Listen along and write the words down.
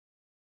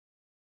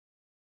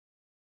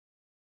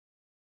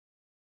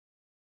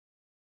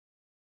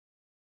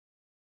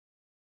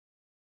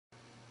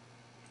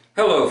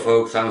Hello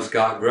folks, I'm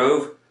Scott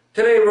Grove.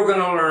 Today we're going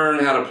to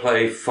learn how to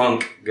play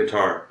funk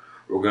guitar.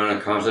 We're going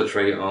to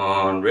concentrate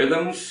on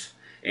rhythms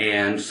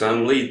and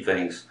some lead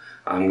things.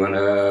 I'm going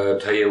to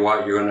tell you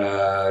what you're going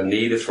to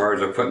need as far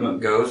as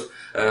equipment goes.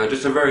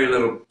 Just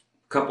a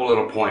couple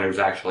little pointers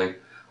actually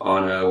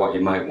on what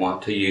you might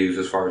want to use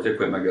as far as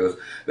equipment goes.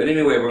 But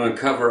anyway, we're going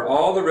to cover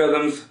all the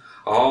rhythms,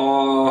 a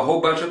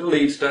whole bunch of the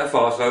lead stuff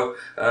also,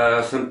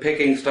 some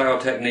picking style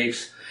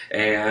techniques,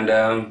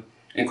 and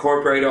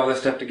incorporate all this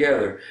stuff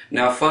together.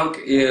 Now, funk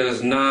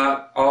is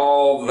not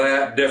all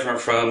that different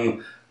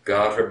from,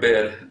 God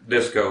forbid,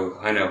 disco.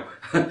 I know.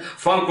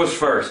 Funk was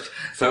first.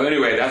 So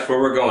anyway, that's where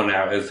we're going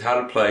now, is how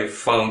to play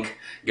funk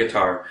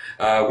guitar.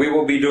 We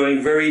will be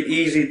doing very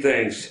easy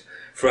things,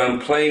 from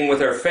playing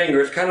with our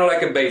fingers, kind of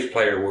like a bass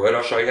player would.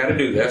 I'll show you how to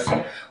do this,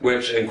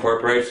 which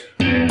incorporates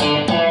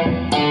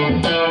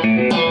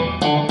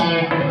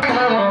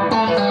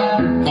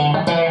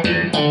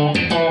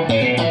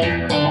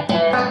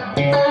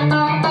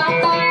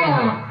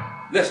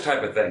this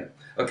type of thing.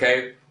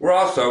 Okay, we're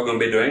also going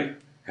to be doing,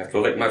 have to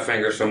lick my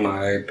fingers so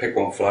my pick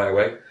won't fly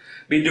away,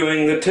 be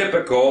doing the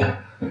typical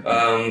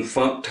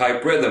funk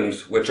type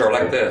rhythms, which are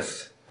like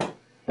this.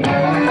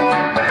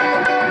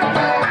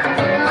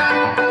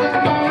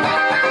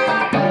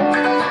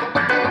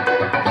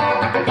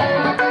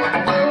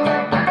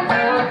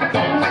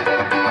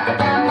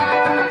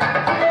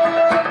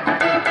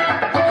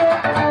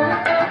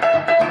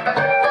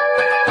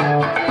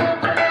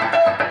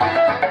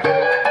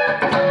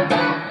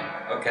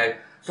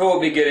 So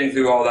we'll be getting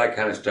through all that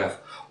kind of stuff.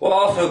 We'll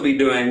also be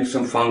doing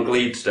some funk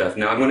lead stuff.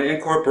 Now I'm going to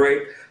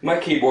incorporate my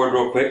keyboard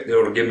real quick.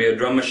 It'll give me a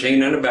drum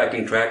machine and a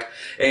backing track,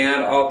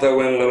 and I'll throw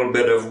in a little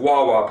bit of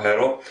wah-wah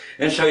pedal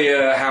and show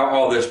you how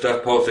all this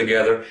stuff pulls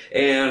together,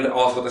 and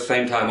also at the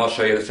same time I'll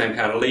show you the same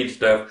kind of lead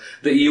stuff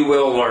that you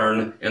will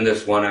learn in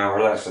this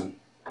 1-hour lesson.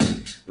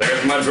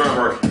 There's my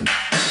drummer.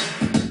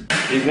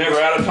 He's never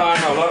out of time.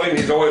 I love him.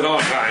 He's always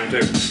on time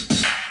too.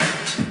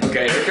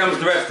 Okay, here comes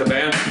the rest of the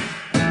band.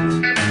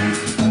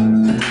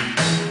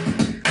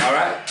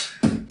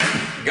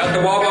 Got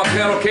the wah-wah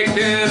pedal kicked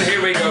in.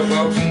 Here we go,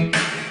 folks.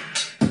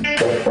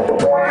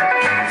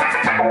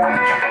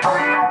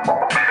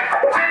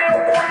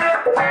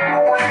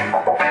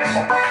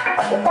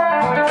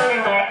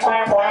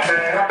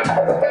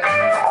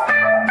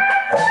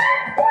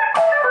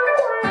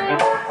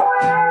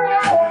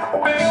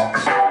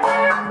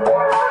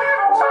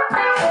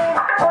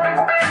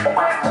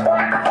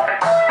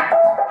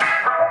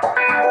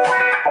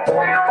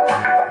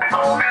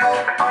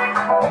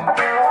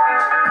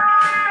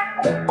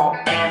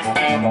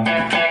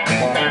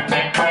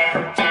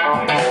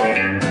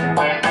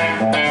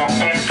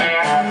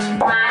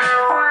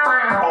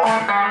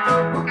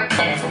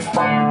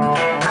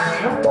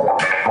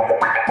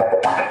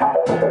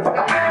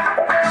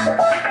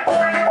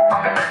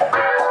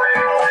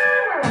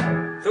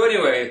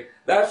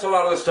 That's a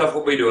lot of the stuff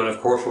we'll be doing.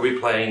 Of course, we'll be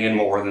playing in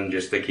more than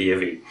just the key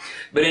of E.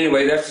 But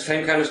anyway, that's the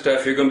same kind of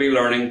stuff you're going to be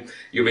learning.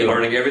 You'll be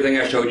learning everything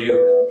I showed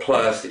you,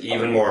 plus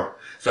even more.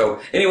 So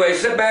anyway,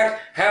 sit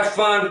back, have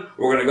fun.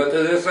 We're going to go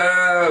through this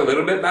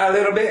little bit by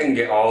little bit and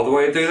get all the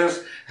way through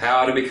this.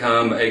 How to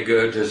become a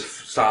good,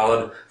 just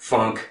solid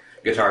funk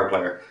guitar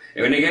player.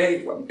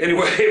 Anyway,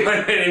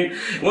 my name,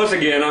 once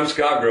again, I'm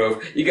Scott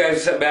Grove. You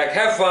guys sit back,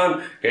 have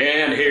fun,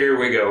 and here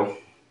we go.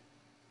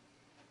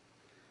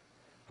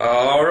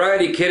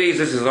 Alrighty, kiddies,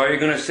 this is all you're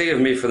going to see of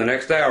me for the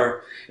next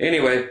hour.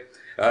 Anyway,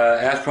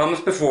 as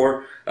promised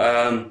before,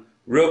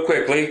 real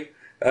quickly,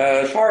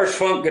 as far as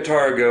funk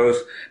guitar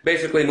goes,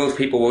 basically most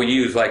people will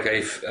use like a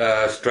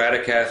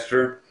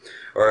Stratocaster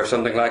or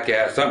something like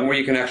that, something where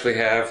you can actually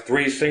have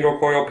 3 single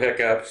coil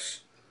pickups,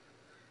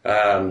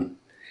 and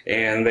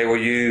they will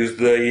use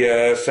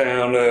the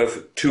sound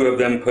of 2 of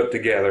them put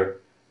together.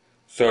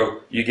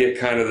 So you get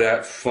kind of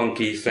that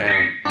funky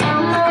sound.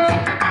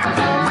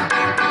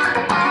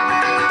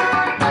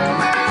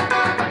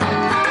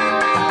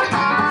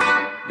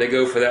 They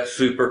go for that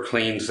super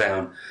clean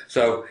sound.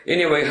 So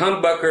anyway,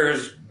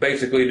 humbuckers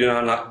basically do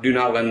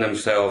not lend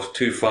themselves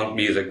to funk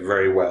music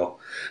very well.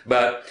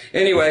 But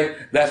anyway,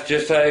 that's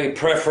just a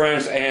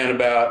preference, and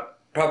about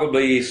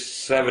probably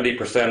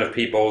 70% of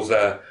people's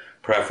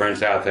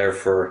preference out there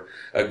for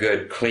a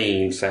good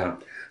clean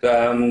sound.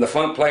 The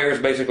funk players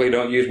basically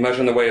don't use much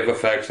in the way of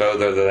effects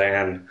other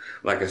than,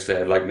 like I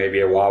said, like maybe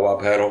a wah-wah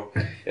pedal.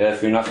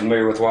 If you're not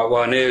familiar with what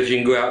one is, you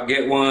can go out and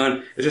get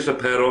one. It's just a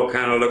pedal,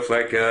 kind of looks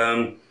like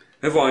a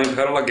volume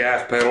pedal, a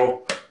gas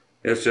pedal.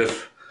 It's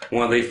just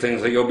one of these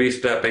things that you'll be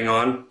stepping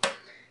on,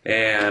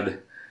 and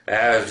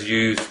as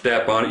you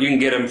step on it, you can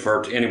get them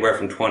for anywhere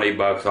from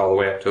 $20 all the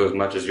way up to as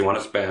much as you want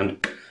to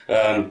spend.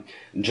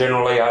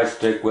 Generally, I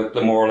stick with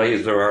the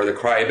Morleys or the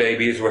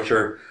Crybabies, which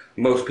are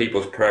most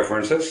people's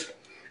preferences.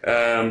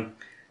 To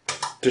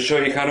show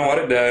you kind of what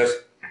it does,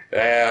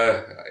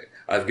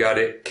 I've got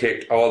it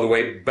kicked all the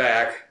way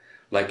back,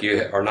 like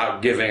you are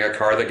not giving a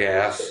car the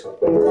gas.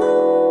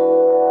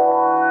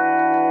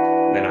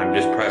 Then I'm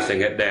just pressing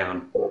it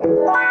down.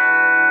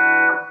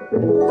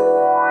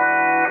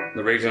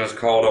 The reason it's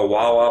called a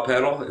wah-wah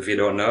pedal, if you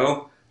don't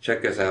know,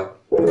 Check this out.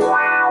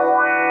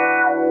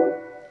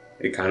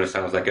 It kind of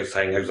sounds like it's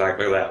saying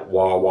exactly that.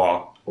 Wah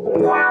wah.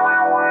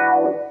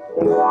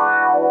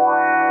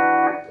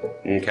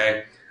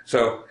 Okay,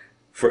 so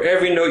for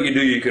every note you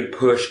do, you can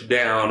push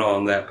down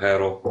on that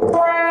pedal.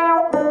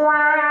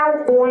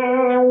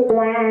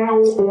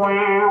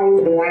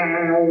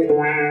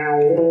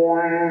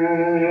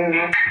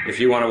 If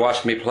you want to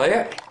watch me play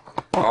it,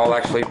 I'll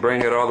actually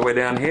bring it all the way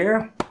down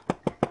here,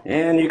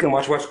 and you can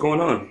watch what's going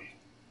on.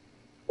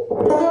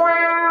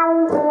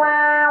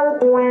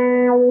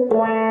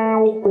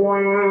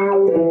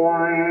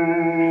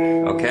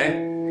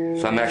 Okay,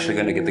 so I'm actually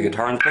going to get the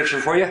guitar in the picture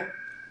for you.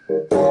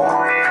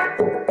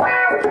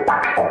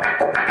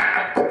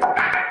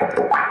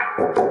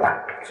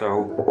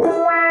 So,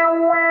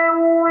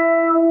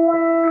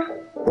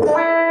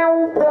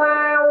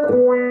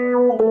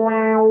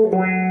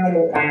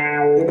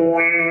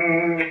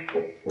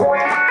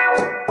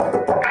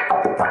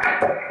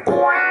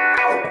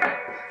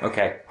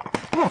 okay,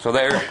 so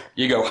there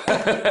you go.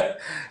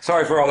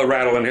 Sorry for all the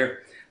rattling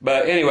here,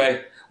 but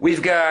anyway,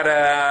 we've got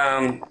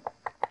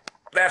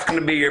that's going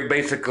to be your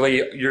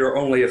basically your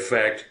only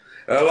effect.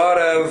 A lot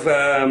of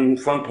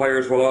funk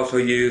players will also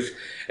use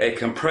a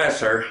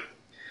compressor,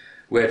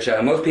 which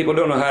most people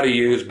don't know how to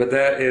use, but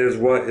that is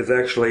what is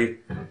actually,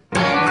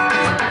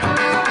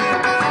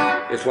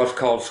 it's what's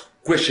called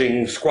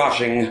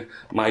squashing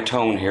my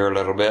tone here a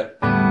little bit.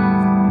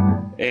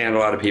 And a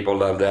lot of people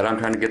love that. I'm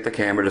trying to get the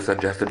camera to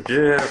adjust it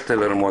just a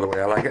little more the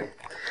way I like it.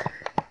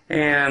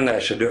 And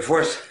that should do it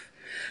for us.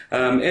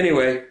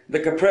 Anyway, the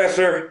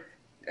compressor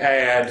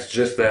adds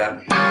just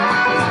that.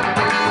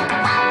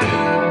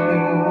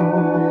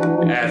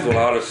 Adds a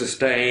lot of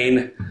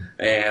sustain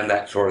and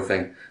that sort of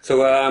thing. So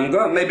go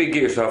out, maybe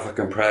get yourself a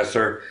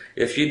compressor.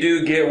 If you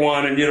do get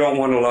one and you don't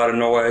want a lot of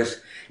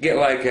noise, get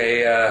like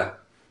a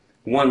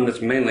one that's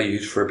mainly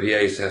used for a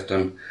PA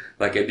system,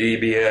 like a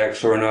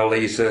DBX or an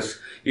Alesis.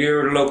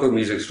 Your local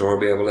music store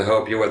will be able to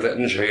help you with it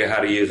and show you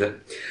how to use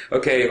it.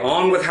 Okay,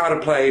 on with how to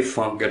play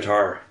funk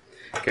guitar.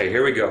 Okay,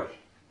 here we go.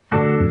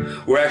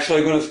 We're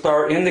actually going to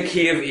start in the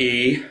key of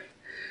E,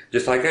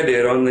 just like I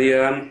did on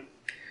the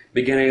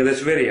beginning of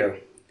this video.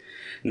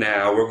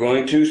 Now we're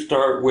going to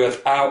start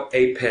without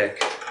a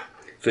pick.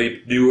 So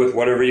you do with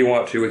whatever you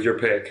want to with your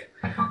pick.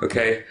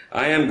 Okay,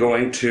 I am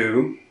going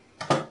to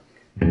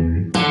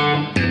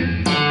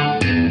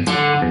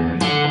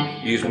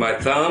use my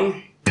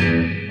thumb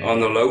on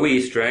the low E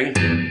string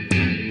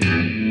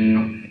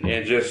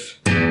and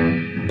just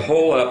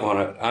pull up on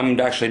it. I'm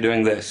actually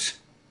doing this.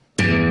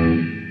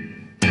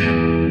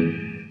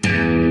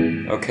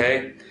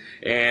 Okay,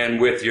 and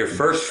with your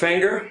first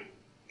finger,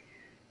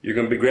 you're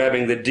going to be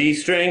grabbing the D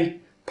string,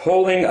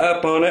 pulling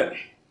up on it.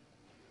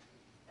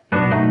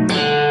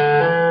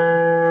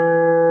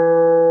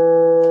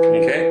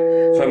 Okay,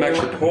 so I'm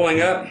actually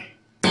pulling up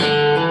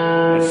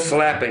and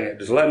slapping it,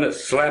 just letting it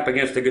slap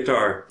against the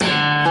guitar.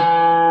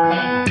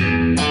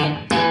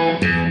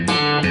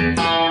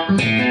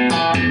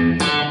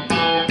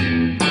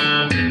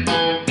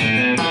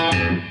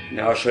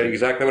 Now I'll show you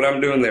exactly what I'm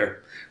doing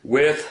there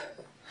with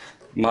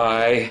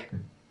my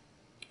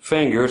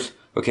fingers.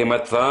 Okay, my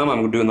thumb,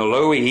 I'm doing the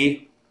low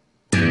E.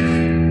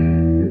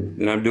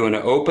 Then I'm doing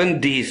an open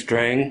D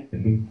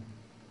string.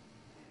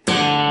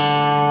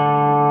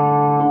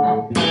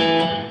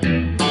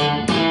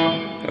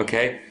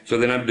 Okay, so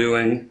then I'm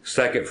doing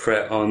 2nd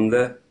fret on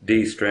the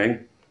D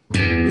string.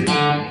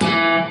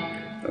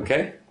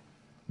 Okay.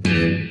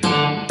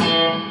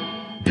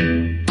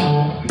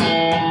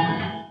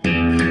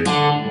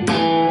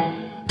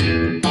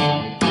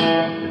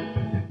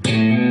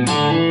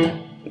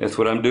 That's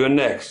what I'm doing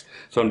next.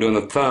 So I'm doing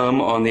the thumb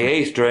on the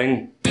A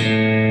string.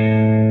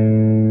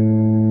 Then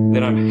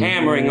I'm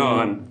hammering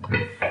on.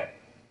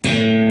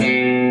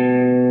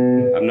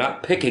 I'm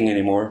not picking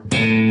anymore.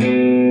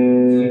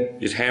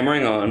 Just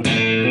hammering on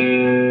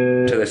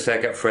to the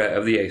 2nd fret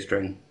of the A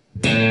string.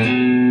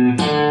 And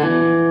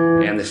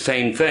the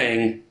same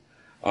thing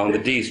on the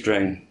D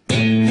string.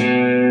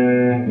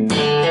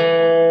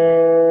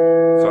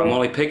 So I'm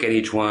only picking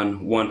each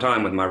one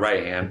time with my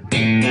right hand.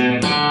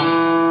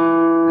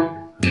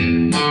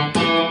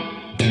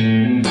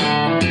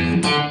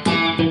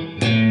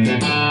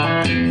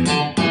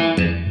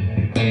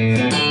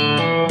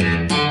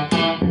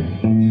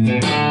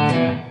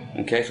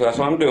 Okay, so that's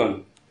what I'm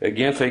doing.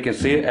 Again, so you can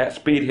see it at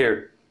speed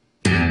here.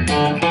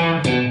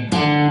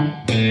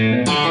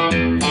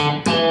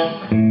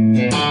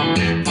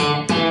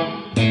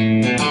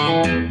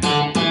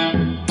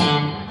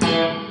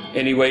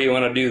 Any way you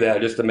want to do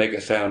that, just to make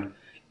it sound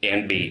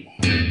in beat.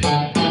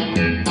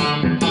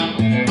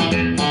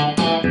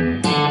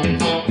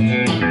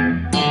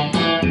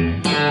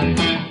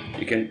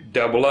 You can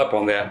double up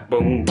on that.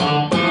 Boom.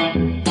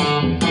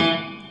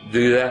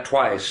 Do that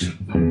twice.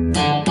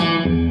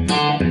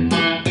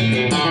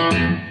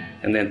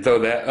 And then throw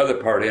that other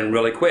part in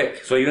really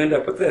quick. So you end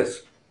up with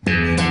this.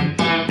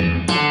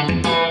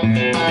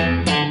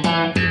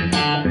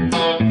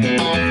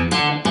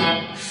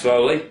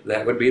 Slowly,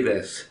 that would be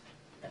this.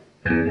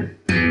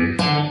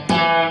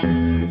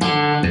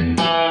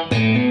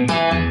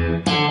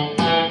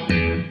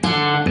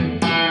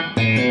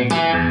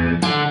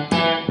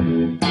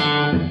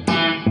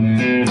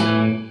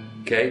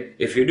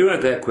 if you're doing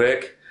it that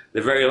quick,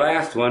 the very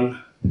last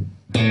one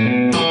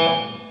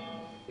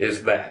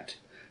is that.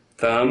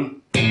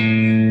 Thumb,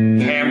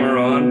 hammer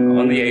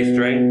on the A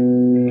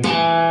string,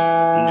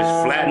 and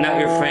just flatten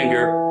out your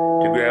finger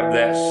to grab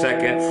that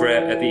second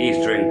fret at the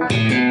E string.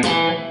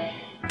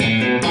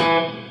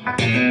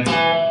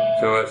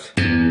 So it's,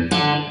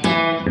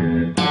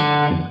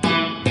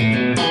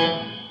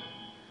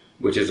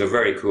 which is a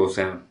very cool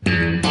sound.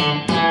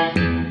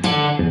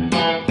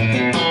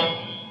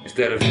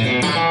 Instead of,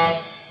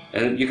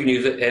 and you can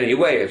use it any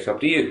way, it's up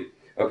to you.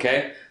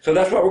 Okay? So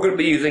that's what we're going to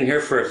be using here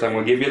first. I'm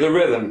going to give you the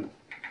rhythm.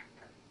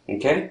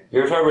 Okay?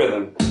 Here's our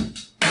rhythm.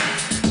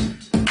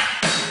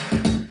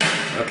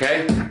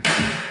 Okay?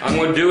 I'm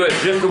going to do it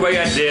just the way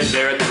I did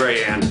there at the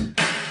very end.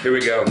 Here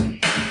we go.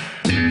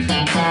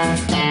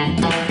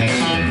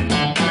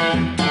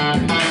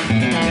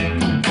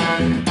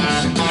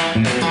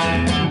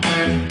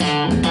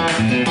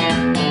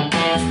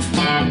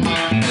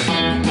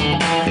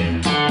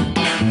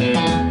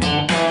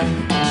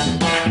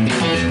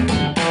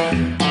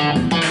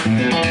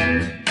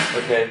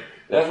 Okay,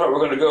 that's what we're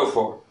going to go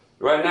for.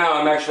 Right now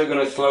I'm actually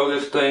going to slow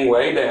this thing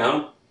way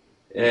down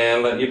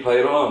and let you play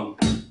it along.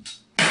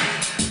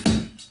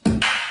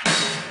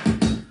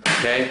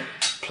 Okay,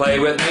 play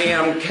with me.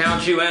 I'm going to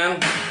count you in.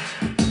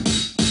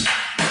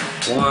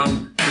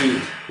 1,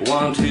 2,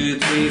 1, 2,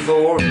 3,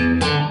 4.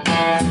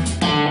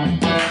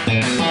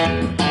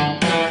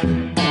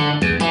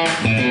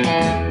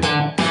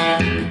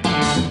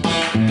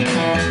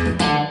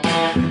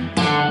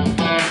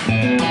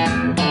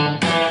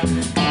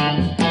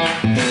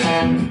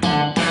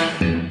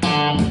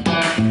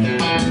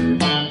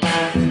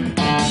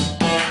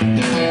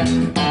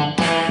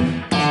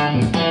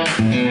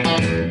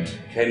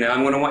 Okay, now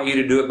I'm going to want you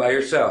to do it by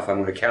yourself.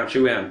 I'm going to count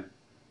you in.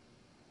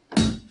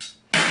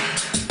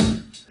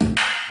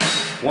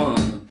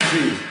 1,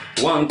 2,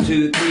 1,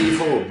 2, 3,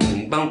 4.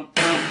 Boom, bum,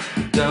 bum,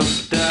 dum,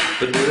 dum,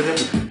 ba-da-da-da,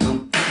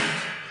 bum.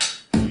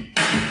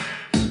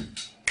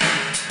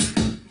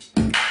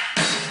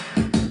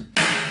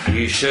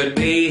 You should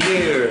be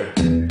here.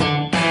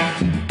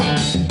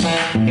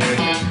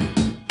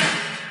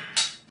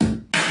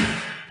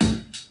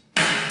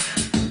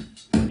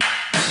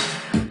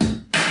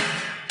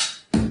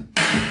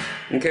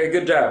 Okay,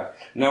 good job.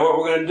 Now what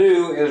we're going to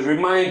do is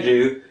remind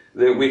you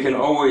that we can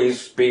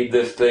always speed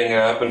this thing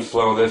up and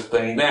slow this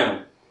thing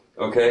down.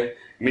 Okay?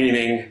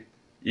 Meaning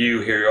you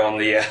here on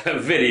the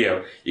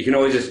video. You can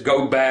always just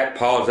go back,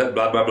 pause it,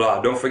 blah, blah, blah.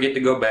 Don't forget to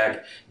go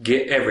back,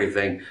 get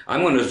everything.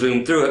 I'm going to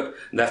zoom through it.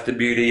 That's the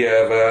beauty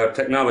of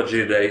technology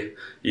today.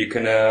 You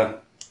can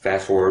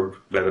fast forward,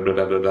 blah, blah, blah,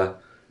 blah, blah, blah.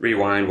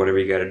 Rewind, whatever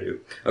you got to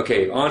do.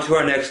 Okay, on to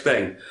our next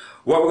thing.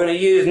 What we're going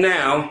to use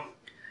now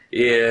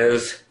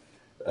is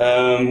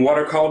what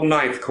are called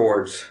ninth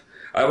chords.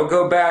 I will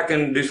go back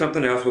and do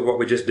something else with what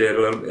we just did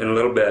in a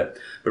little bit.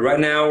 But right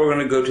now we're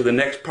going to go to the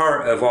next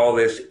part of all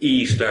this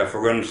E stuff.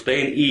 We're going to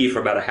stay in E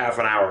for about a half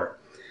an hour.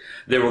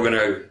 Then we're going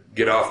to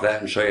get off that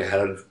and show you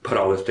how to put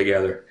all this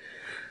together.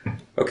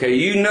 Okay,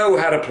 you know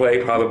how to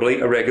play probably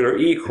a regular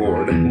E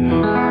chord.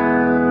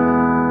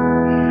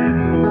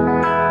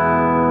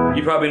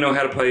 You probably know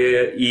how to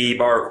play an E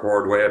bar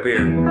chord way up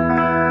here.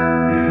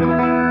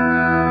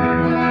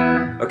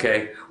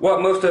 Okay,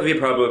 what most of you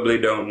probably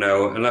don't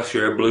know, unless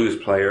you're a blues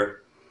player,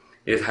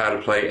 is how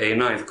to play a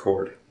ninth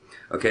chord.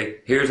 Okay,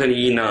 here's an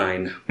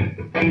E9. Is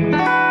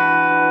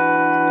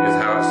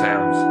how it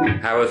sounds.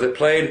 How is it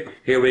played?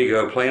 Here we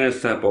go, plain and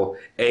simple.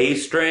 A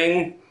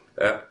string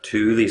up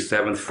to the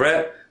 7th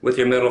fret with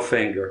your middle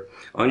finger.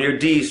 On your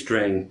D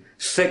string,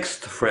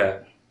 6th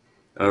fret.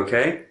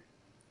 Okay,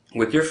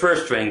 with your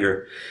first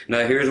finger.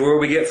 Now here's where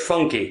we get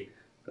funky.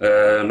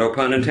 No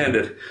pun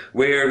intended.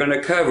 We are going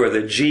to cover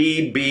the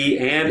G, B,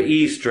 and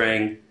E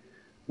string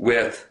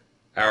with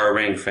our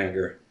ring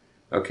finger.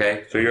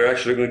 Okay, so you're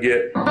actually going to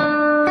get all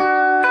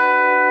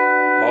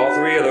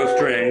 3 of those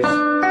strings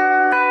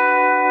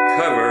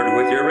covered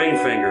with your ring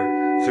finger.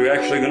 So you're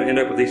actually going to end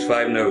up with these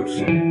 5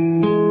 notes.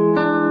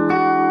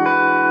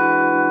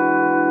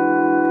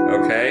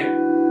 Okay,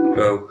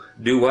 so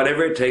do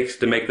whatever it takes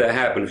to make that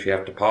happen. If you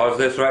have to pause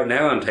this right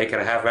now and take it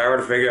a half hour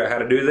to figure out how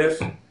to do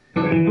this,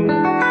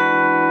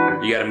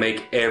 you got to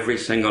make every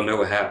single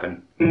note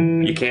happen.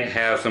 You can't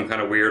have some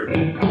kind of weird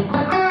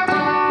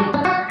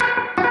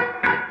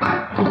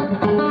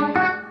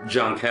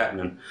junk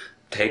happening.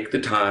 Take the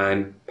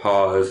time,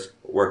 pause,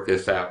 work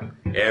this out.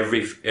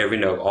 Every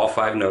note, all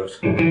 5 notes.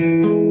 Because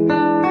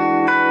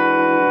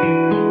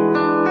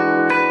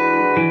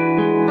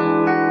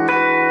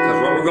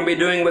what we're going to be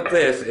doing with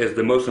this is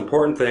the most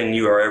important thing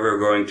you are ever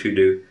going to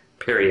do,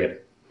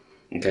 period.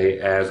 Okay,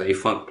 as a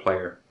funk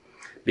player.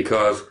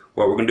 Because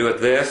what we're going to do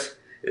with this,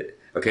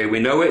 okay, we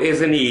know it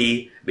is an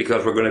E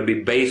because we're going to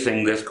be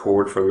basing this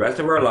chord for the rest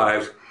of our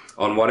lives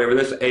on whatever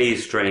this A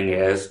string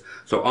is.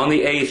 So on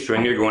the A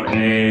string, you're going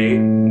A,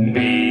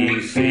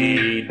 B,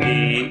 C,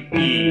 D,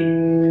 E.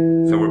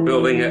 So we're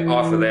building it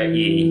off of that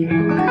E.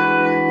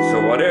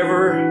 So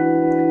whatever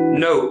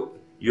note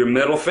your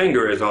middle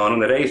finger is on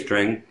that A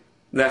string,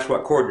 that's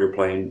what chord you're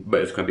playing,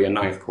 but it's going to be a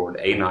ninth chord,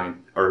 A9,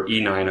 or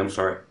E9, I'm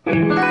sorry.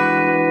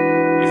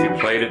 If you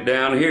played it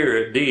down here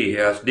at D,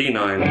 that's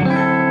D9,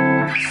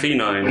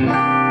 C9,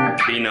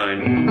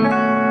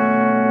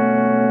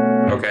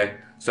 B9. Okay,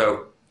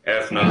 so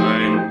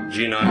F9,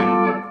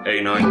 G9,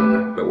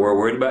 A9, but we're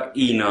worried about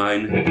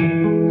E9.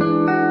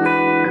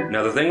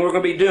 Now the thing we're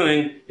going to be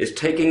doing is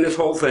taking this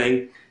whole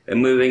thing and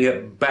moving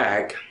it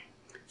back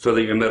so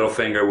that your middle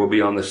finger will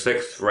be on the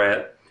 6th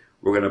fret.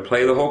 We're going to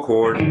play the whole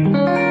chord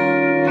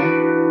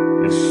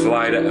and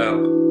slide it up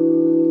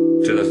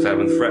to the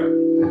 7th fret,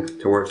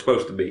 to where it's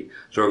supposed to be.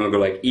 So we're going to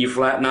go like E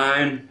flat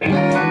 9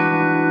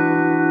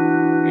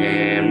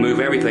 and move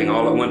everything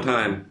all at one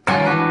time.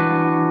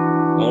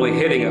 Only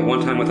hitting at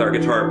one time with our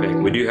guitar pick.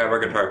 We do have our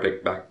guitar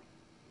pick back.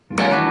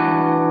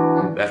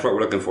 That's what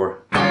we're looking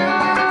for.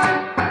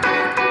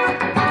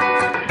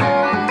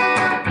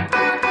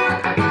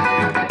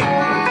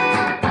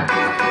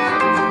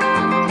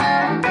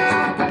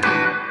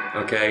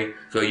 Okay,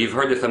 so you've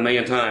heard this a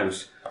million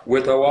times.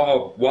 With a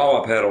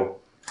wah-wah pedal,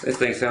 this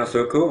thing sounds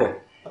so cool.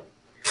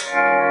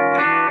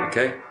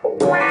 Okay.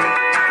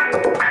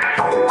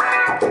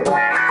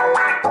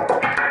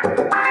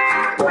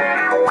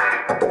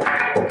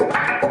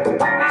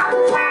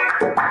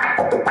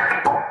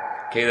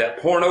 Okay, that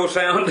porno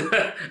sound,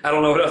 I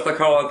don't know what else to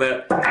call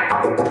it.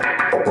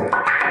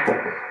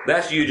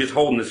 That's you just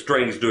holding the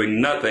strings doing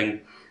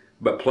nothing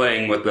but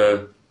playing with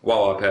the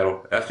wah-wah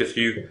pedal. That's just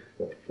you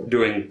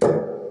doing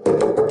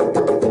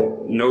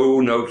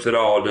no notes at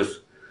all,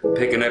 just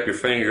picking up your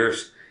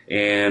fingers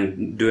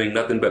and doing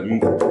nothing but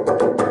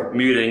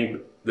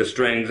muting the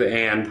strings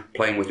and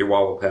playing with your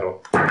wah-wah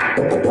pedal.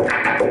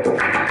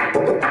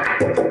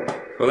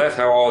 So that's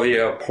how all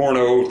the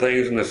porno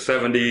things in the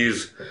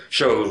 70s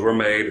shows were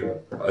made,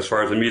 as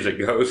far as the music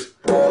goes.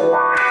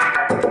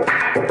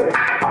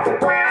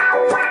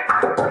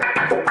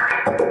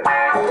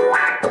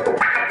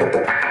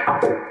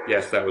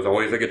 Yes, that was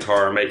always a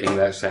guitar making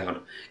that sound.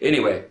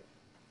 Anyway,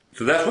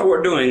 so that's what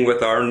we're doing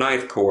with our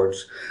ninth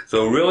chords.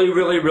 So really,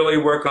 really, really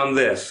work on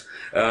this.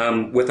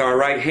 With our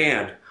right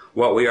hand,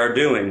 what we are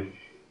doing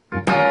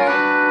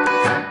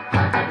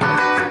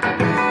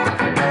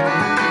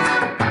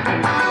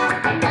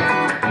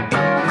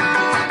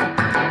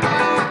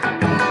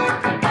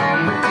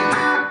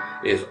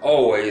is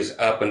always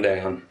up and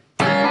down.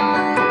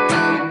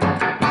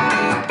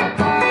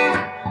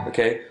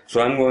 Okay,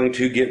 so I'm going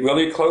to get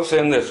really close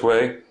in this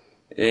way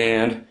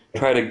and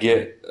try to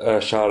get a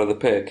shot of the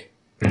pick.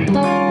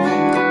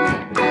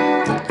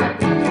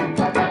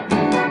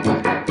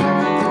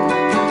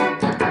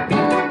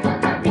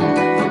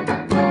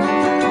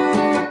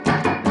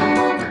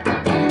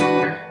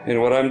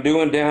 And what I'm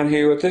doing down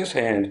here with this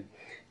hand,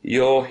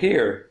 you'll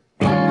hear.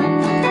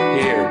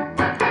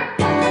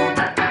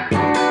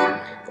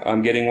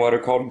 I'm getting what are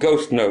called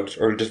ghost notes,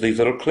 or just these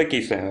little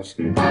clicky sounds.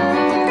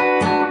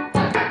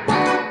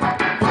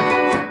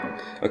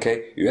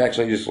 Okay, you're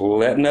actually just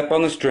letting up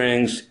on the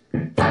strings,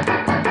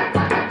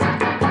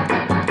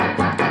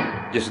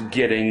 just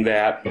getting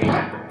that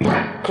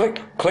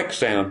click, click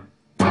sound.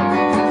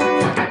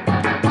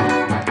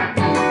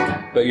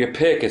 But your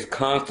pick is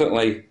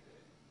constantly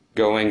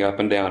going up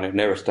and down, it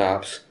never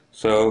stops.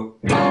 So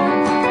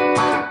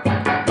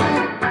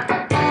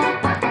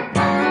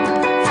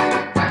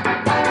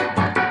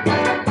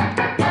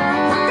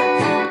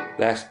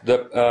that's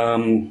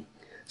the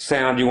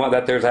sound you want.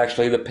 That there's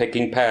actually the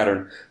picking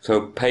pattern.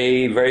 So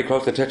pay very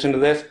close attention to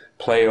this.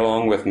 Play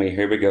along with me.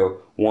 Here we go.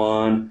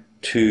 1,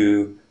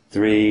 2,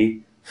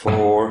 3,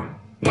 4.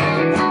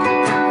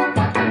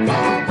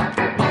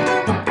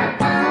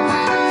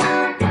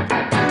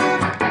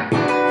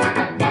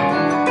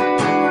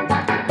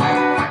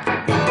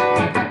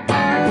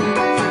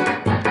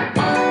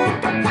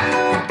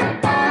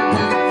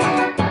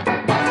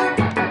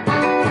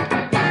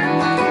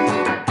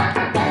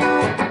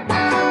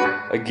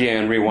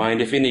 Again,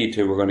 rewind if you need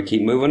to. We're going to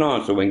keep moving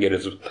on so we can get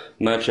as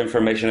much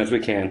information as we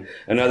can.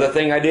 Another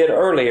thing I did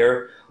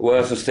earlier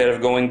was, instead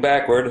of going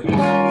backward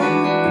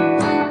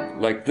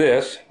like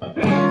this,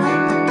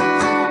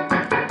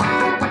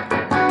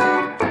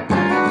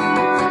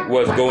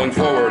 was going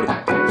forward.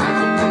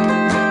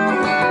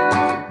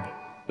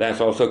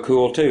 That's also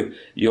cool too.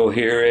 You'll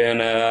hear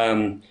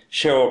in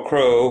Sheryl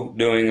Crow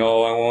doing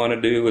All I Want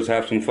to Do Is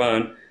Have Some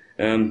Fun.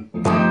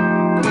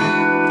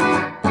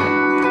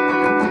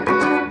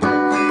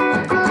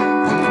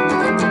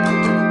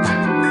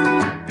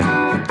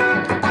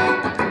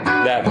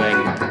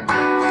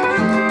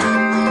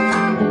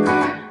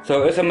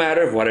 So it's a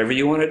matter of whatever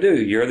you want to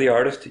do. You're the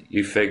artist,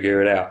 you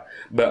figure it out.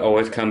 But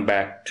always come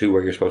back to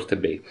where you're supposed to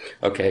be.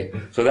 Okay,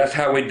 so that's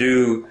how we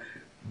do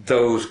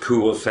those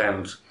cool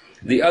sounds.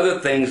 The other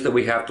things that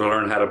we have to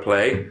learn how to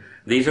play,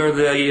 these are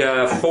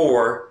the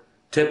 4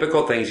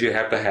 typical things you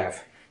have to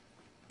have.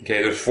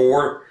 Okay, there's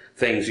 4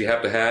 things you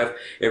have to have.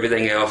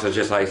 Everything else is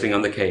just icing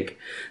on the cake.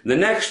 The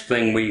next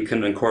thing we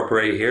can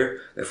incorporate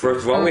here,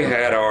 first of all, we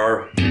had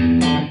our...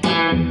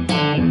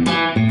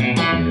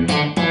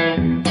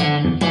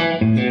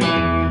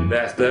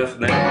 That stuff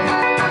now.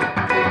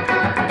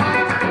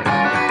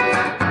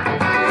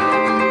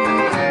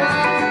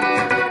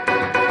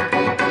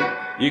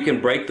 You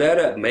can break that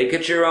up, make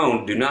it your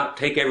own. Do not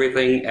take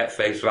everything at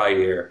face value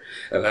here.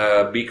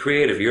 Be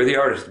creative. You're the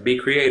artist. Be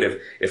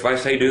creative. If I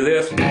say do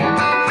this, and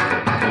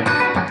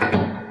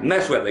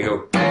that's what they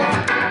go.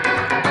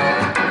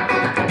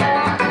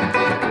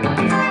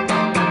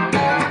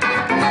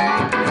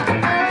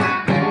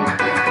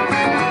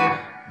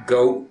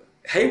 Go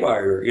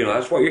haywire. You know,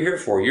 that's what you're here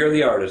for. You're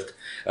the artist.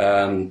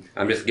 I'm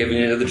just giving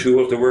you the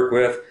tools to work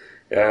with.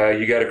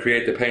 You got to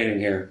create the painting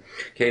here.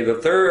 Okay, the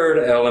third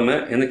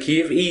element in the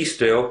key of E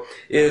still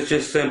is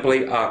just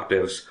simply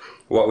octaves.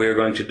 What we are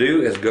going to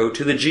do is go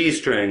to the G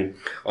string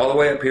all the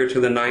way up here to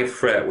the 9th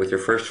fret with your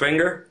first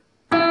finger.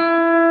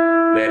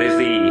 That is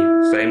E,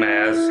 same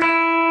as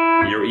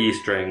your E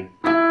string.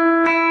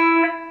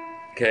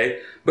 Okay,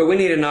 but we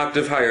need an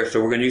octave higher,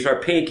 so we're going to use our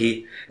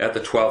pinky at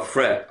the 12th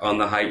fret on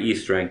the high E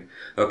string.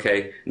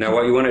 Okay, now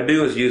what you want to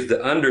do is use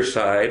the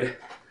underside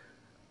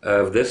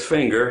of this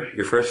finger,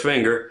 your first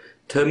finger,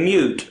 to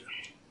mute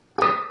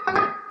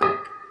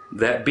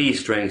that B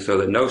string so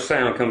that no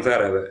sound comes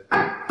out of it.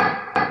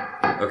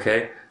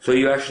 Okay, so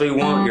you actually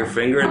want your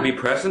finger to be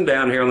pressing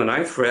down here on the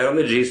 9th fret on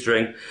the G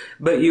string,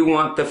 but you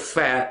want the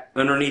fat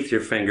underneath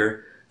your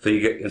finger, so you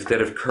get,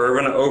 instead of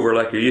curving it over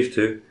like you're used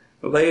to,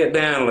 lay it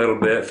down a little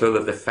bit so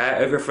that the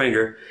fat of your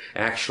finger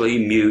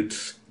actually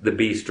mutes the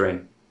B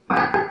string.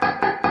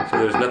 So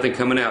there's nothing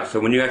coming out. So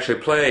when you actually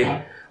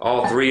play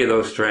all three of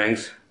those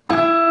strings,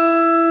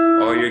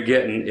 all you're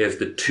getting is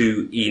the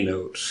 2 E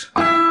notes.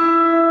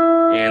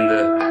 And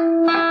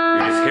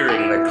you're just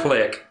hearing the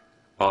click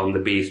on the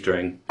B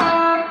string.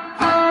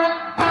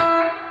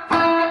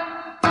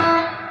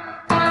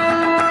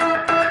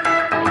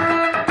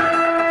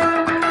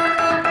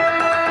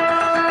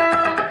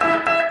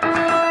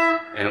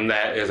 And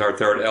that is our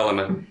third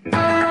element.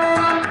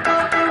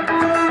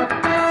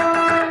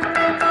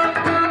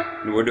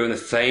 We're doing the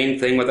same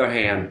thing with our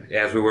hand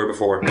as we were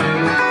before.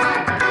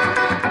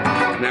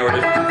 Now we're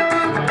just...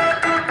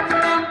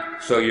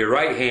 So your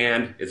right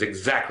hand is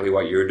exactly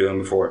what you were doing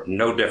before.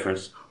 No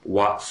difference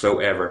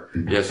whatsoever.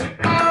 Just...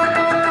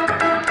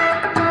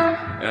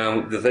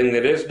 the thing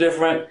that is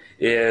different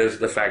is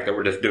the fact that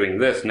we're just doing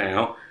this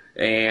now.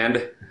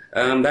 And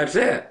that's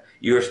it.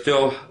 You're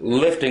still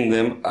lifting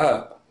them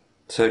up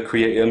to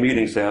create a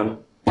muting sound.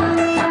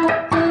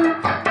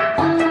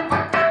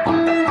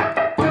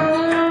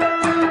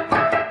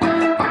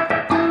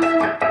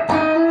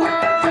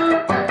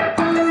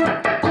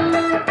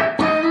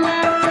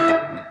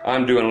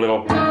 I'm doing a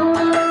little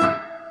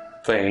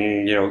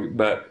thing, you know,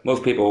 but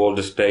most people will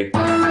just stay. You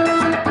can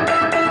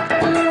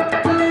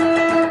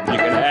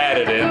add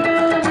it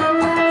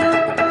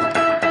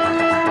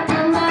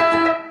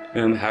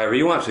in however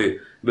you want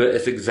to, but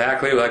it's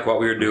exactly like what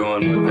we were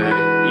doing with the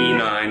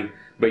E9,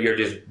 but you're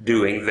just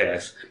doing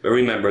this. But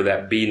remember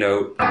that B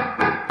note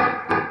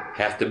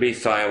has to be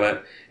silent,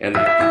 and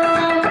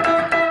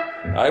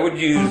I would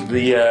use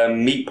the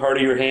meat part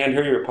of your hand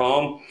here, your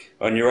palm,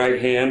 on your right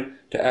hand,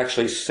 to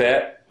actually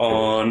set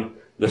on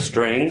the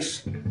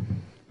strings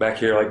back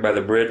here, like by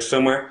the bridge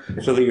somewhere,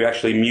 so that you're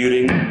actually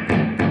muting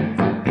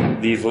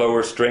these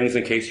lower strings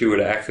in case you would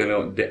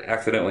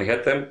accidentally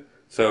hit them.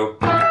 So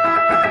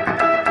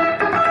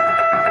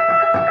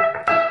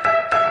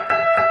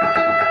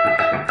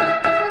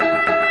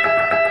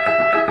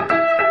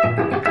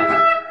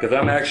because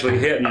I'm actually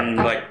hitting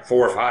like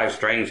 4 or 5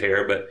 strings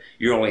here, but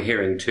you're only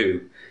hearing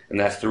 2, and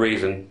that's the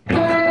reason.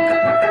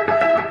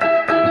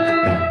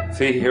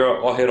 See, here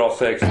I'll hit all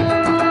 6.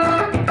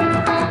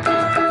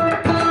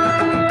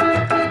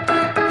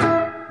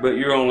 But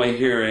you're only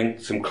hearing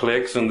some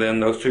clicks and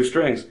then those 2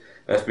 strings.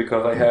 That's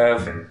because I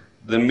have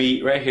the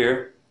meat right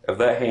here of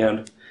that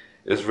hand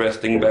is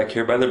resting back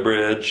here by the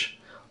bridge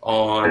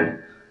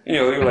on, you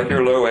know, like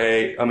your low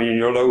A,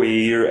 your low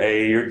E, your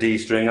A, your D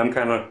string. I'm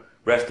kind of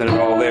resting it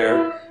all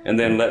there and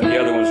then letting the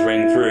other ones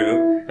ring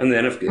through. And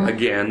then,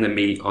 again, the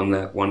meat on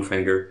that one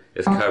finger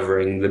is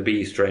covering the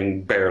B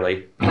string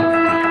barely,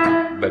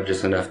 but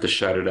just enough to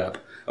shut it up.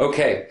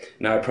 Okay,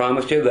 now I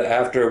promised you that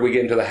after we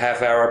get into the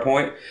half-hour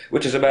point,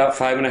 which is about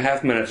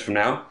 5.5 minutes from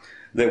now,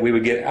 that we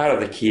would get out of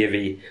the key of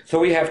E. So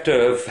we have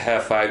to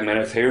have 5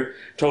 minutes here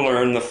to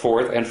learn the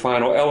 4th and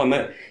final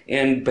element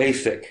in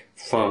basic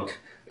funk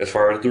as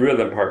far as the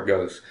rhythm part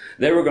goes.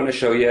 Then we're going to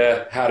show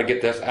you how to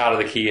get this out of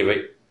the key of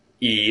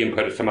E and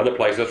put it some other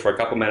places for a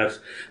couple minutes.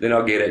 Then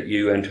I'll get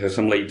you into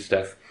some lead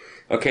stuff.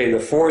 Okay, the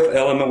 4th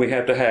element we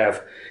have to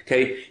have.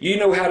 Okay, you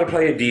know how to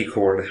play a D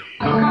chord.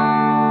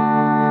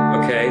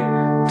 Okay,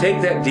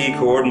 take that D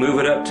chord, move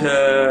it up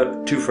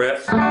to 2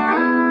 frets.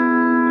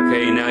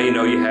 Okay, now you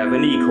know you have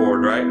an E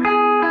chord, right?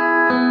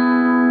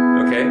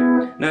 Okay,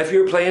 now if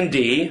you were playing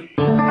D,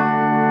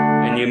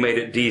 and you made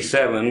it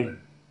D7,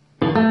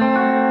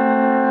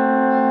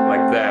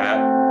 like that,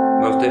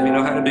 most of you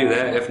know how to do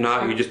that. If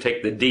not, you just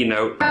take the D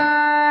note,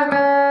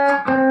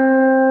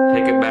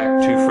 take it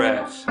back 2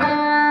 frets.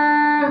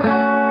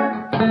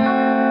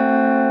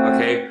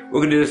 Okay, we're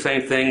going to do the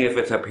same thing if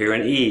it's up here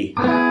in E.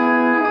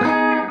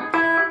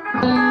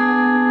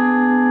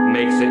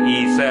 Makes it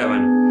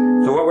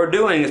E7. So what we're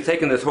doing is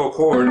taking this whole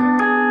chord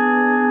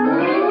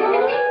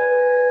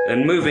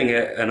and moving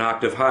it an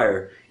octave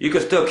higher. You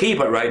can still keep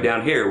it right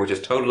down here, which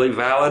is totally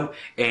valid,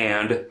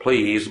 and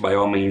please, by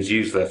all means,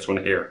 use this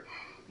one here.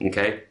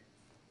 Okay?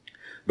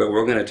 But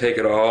we're going to take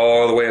it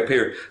all the way up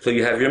here. So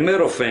you have your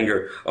middle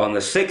finger on the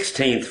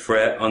 16th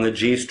fret on the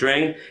G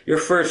string, your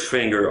first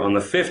finger on the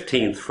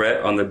 15th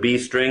fret on the B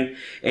string,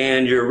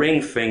 and your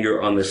ring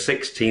finger on the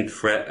 16th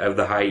fret of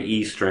the high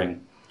E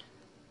string.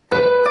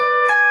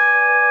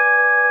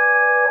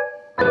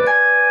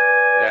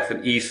 That's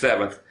an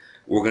E7th.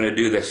 We're going to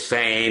do the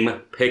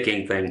same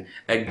picking thing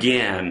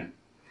again.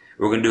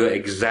 We're going to do it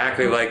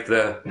exactly like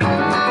the...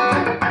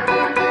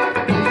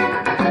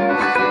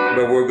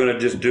 But we're going to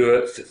just do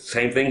it,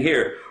 same thing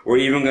here. We're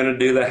even going to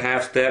do the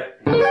half step,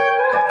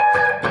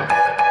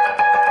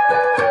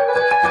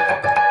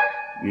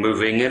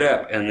 moving it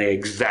up in the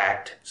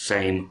exact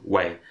same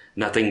way.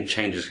 Nothing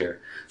changes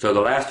here. So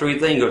the last three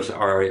things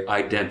are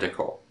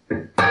identical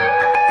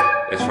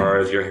as far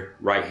as your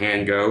right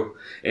hand go,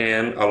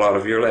 and a lot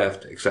of your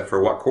left, except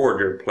for what chord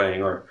you're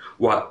playing or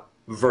what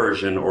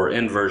version or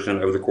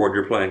inversion of the chord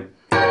you're playing.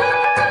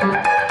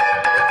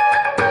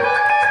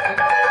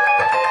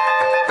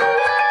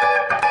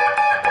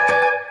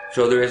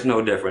 So there is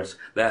no difference.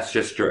 That's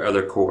just your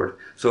other chord.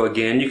 So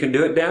again, you can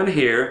do it down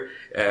here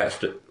as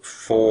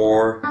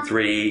 4,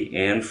 3,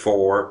 and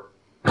 4. Or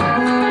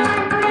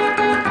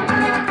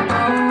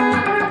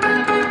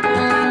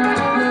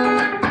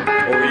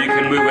you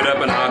can move it up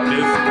an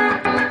octave.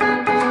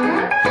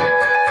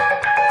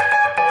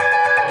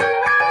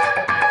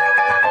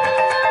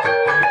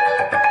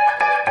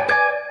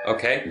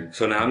 Okay,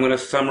 so now I'm going to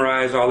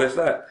summarize all this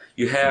up.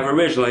 You have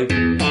originally...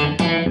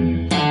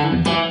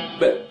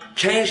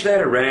 Change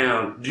that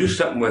around. Do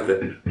something with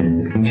it.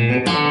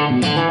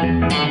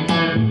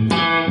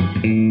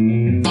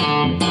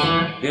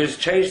 You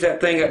just change that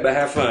thing up to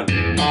have fun.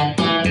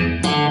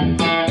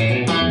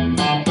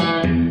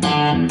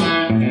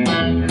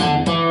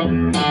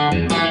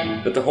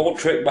 But the whole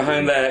trick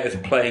behind that is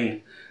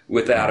playing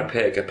without a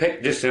pick. A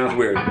pick just sounds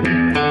weird.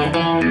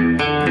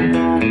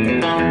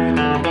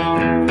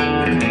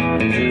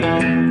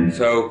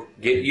 So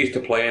get used to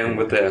playing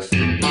with this.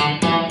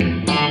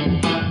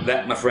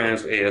 That, my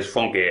friends, is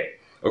funky.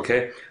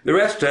 Okay? The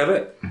rest of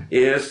it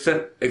is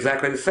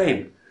exactly the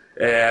same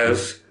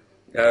as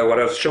what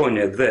I was showing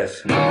you.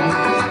 This. Then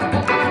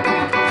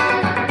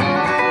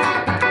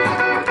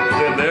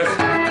this.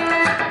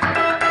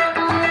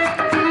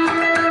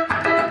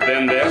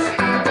 Then this.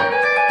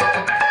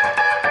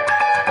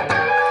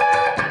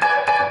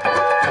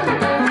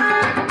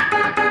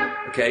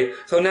 Okay?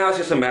 So now it's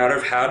just a matter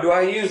of how do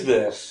I use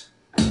this?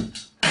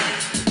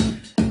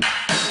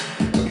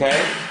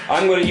 Okay?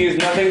 I'm going to use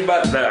nothing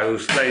but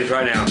those things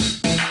right now.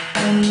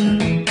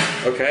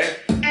 Okay?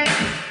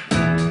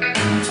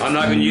 I'm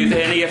not going to use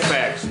any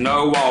effects.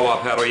 No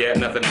wah-wah pedal yet,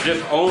 nothing.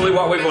 Just only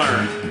what we've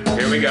learned.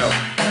 Here we go.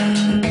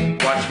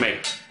 Watch me.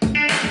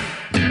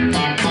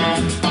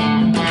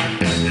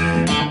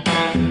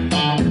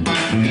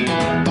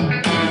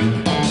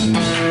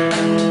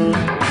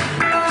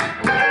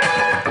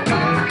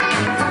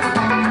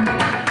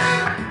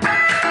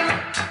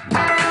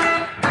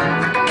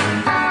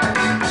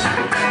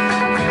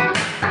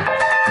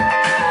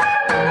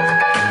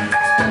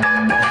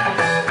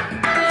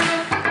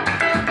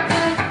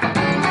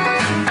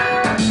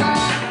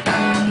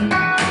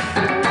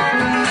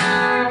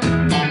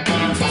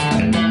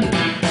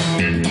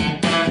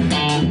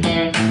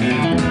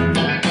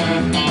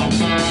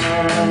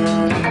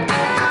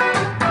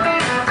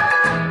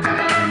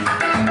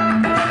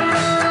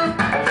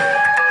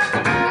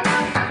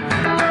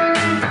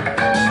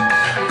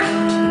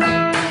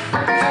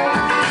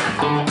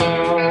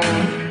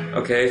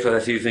 Okay, so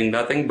that's using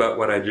nothing but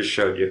what I just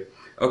showed you.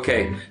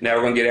 Okay, now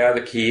we're going to get out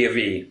of the key of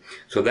E.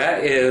 So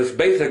that is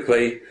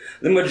basically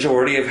the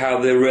majority of how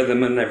the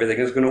rhythm and everything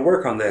is going to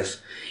work on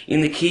this.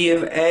 In the key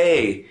of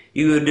A,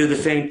 you would do the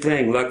same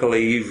thing.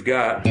 Luckily, you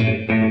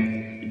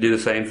do the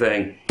same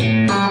thing.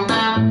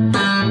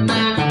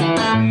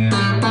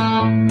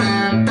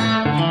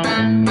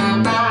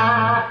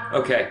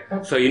 Okay,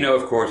 so you know,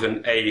 of course,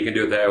 in A you can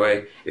do it that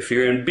way. If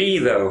you're in B,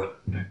 though...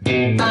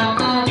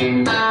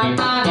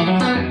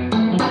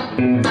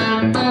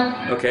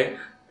 Okay,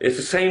 it's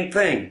the same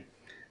thing.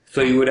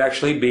 So you would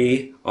actually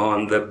be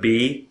on the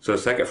B, so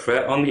second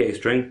fret on the A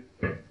string.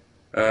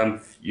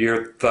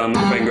 Your thumb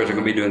fingers are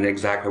going to be doing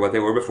exactly what they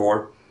were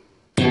before.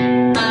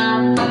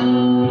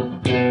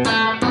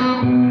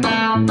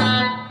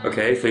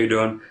 Okay, so you're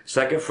doing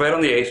second fret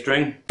on the A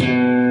string,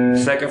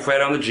 second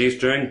fret on the G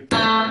string,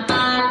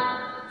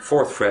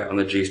 fourth fret on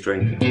the G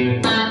string.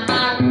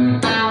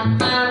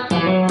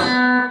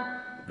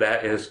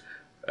 That is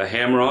a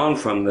hammer on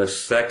from the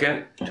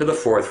second to the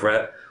fourth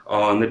fret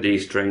on the D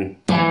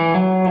string,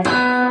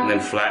 and then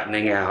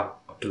flattening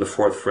out to the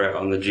fourth fret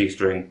on the G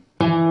string.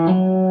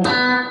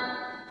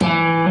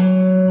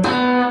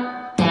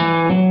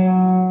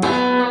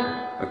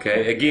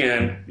 Okay,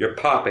 again, you're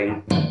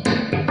popping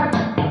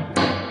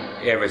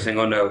every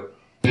single note.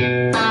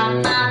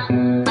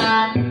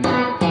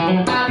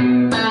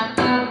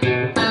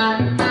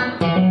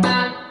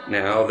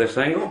 Now this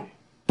single.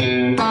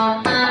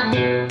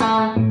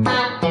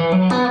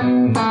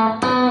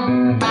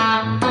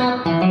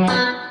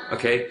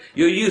 Okay,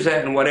 you'll use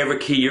that in whatever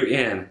key you're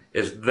in,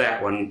 is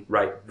that one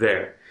right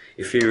there.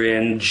 If you're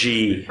in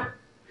G,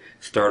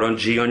 start on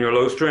G on your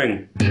low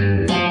string.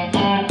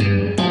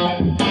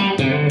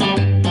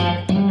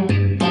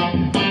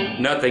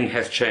 Nothing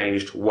has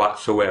changed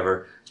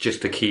whatsoever, it's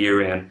just the key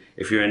you're in.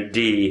 If you're in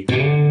D,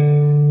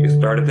 you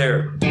start it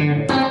there.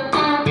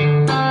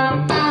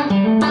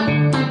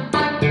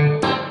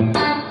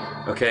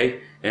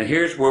 Okay, and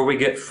here's where we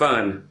get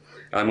fun.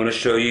 I'm going to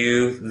show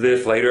you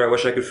this later. I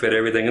wish I could fit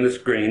everything in the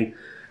screen.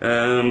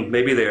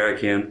 Maybe there I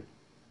can.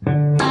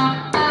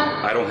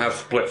 I don't have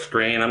split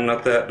screen. I'm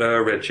not that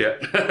rich yet.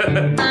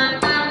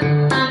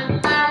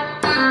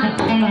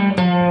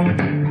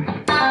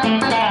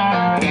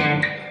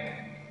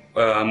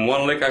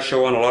 One lick I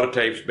show on a lot of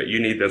tapes, but you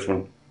need this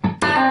one.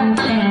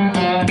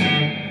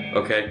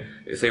 Okay,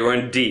 say we're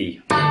in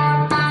D.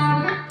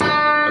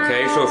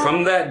 Okay, so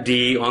from that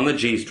D on the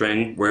G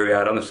string, where we're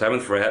at on the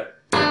 7th fret,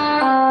 you're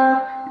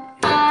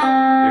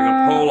going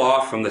to pull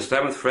off from the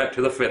 7th fret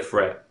to the 5th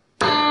fret.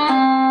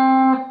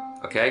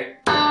 Okay?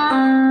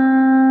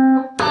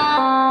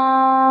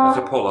 That's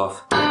a pull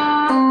off.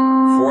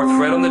 4th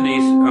fret on the D,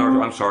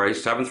 or I'm sorry,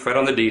 7th fret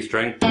on the D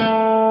string. So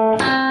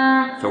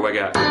I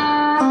got.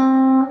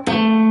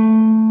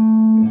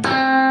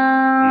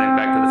 And then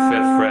back to the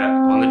 5th fret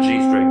on the G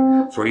string.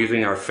 So we're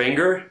using our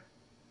finger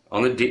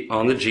on the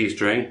G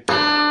string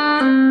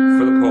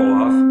for the pull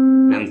off,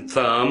 then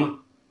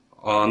thumb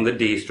on the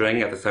D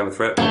string at the 7th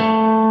fret,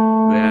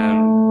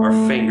 then our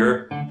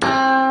finger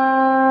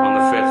on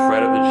the 5th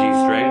fret of the G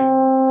string,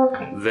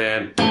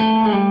 then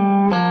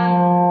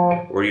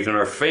we're using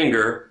our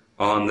finger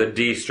on the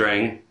D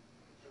string,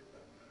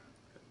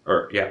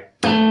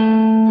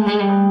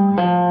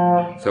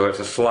 so it's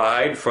a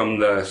slide from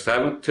the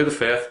 7th to the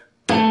 5th,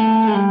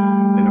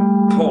 and a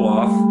pull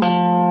off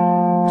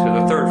to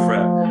the 3rd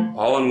fret,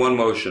 all in one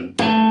motion.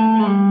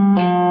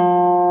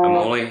 I'm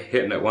only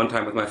hitting it one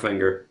time with my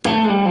finger.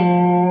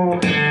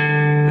 Then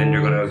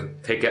you're going to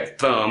take that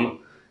thumb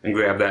and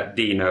grab that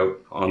D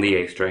note on the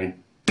A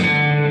string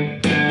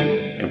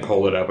and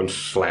pull it up and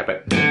slap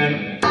it.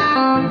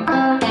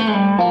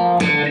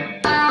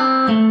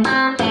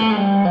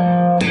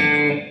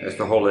 That's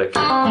the whole lick.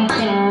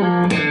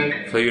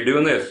 So you're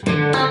doing this.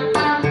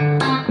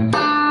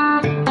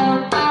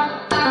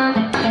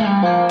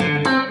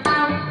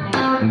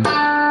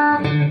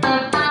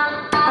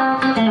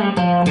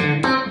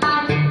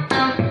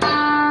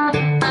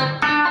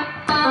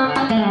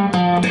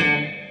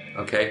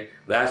 Okay,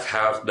 that's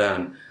how it's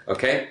done.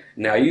 Okay,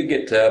 now you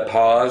get to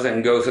pause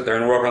and go sit there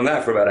and work on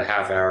that for about a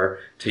half hour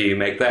till you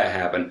make that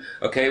happen.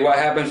 Okay, what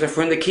happens if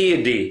we're in the key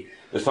of D?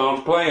 The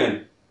song's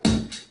playing.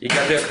 You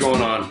got this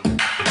going on.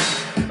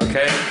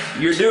 Okay,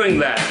 you're doing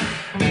that.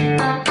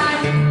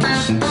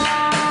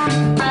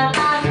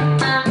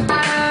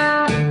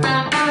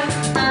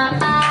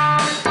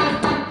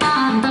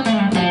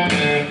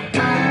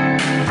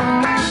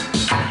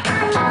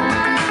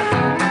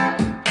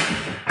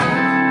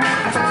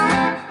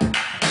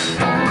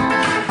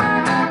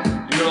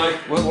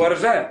 What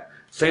is that?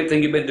 Same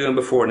thing you've been doing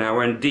before. Now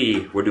we're in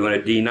D. We're doing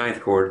a D 9th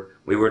chord.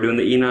 We were doing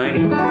the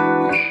E9.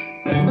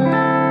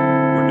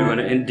 We're doing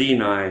it in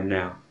D9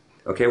 now.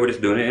 Okay, we're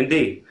just doing it in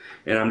D.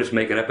 And I'm just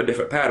making up a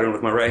different pattern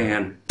with my right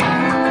hand.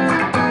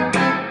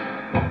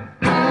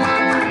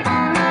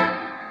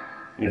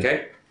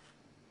 Okay?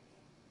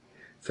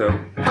 So,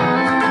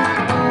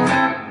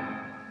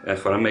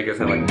 that's what I'm making it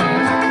sound like.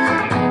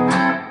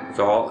 It's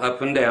all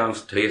up and down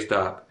till you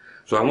stop.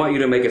 So I want you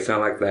to make it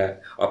sound like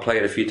that. I'll play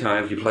it a few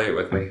times. You play it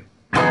with me.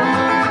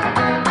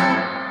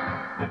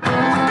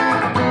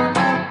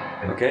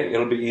 Okay,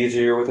 it'll be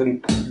easier with a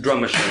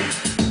drum machine.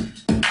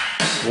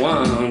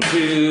 1,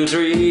 2,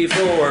 3,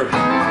 4.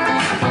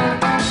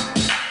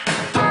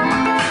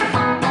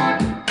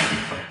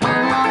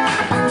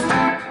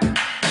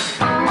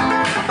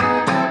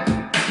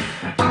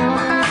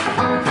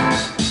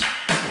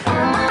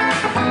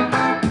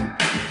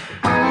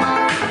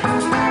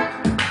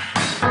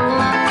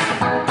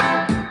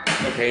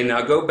 Okay,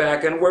 now go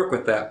back and work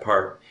with that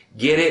part.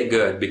 Get it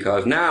good,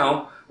 because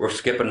now we're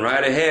skipping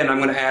right ahead and I'm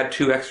going to add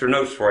 2 extra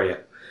notes for you.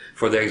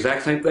 For the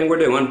exact same thing we're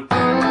doing.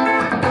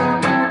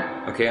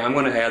 Okay, I'm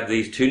going to add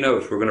these 2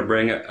 notes. We're going to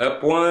bring it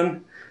up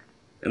 1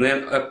 and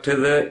then up to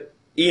the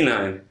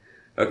E9.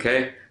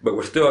 Okay, but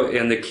we're still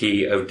in the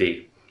key of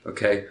D.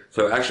 Okay,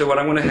 so actually what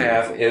I'm going to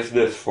have is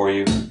this for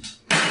you.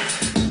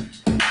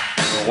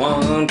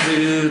 1,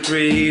 2,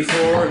 3,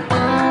 4.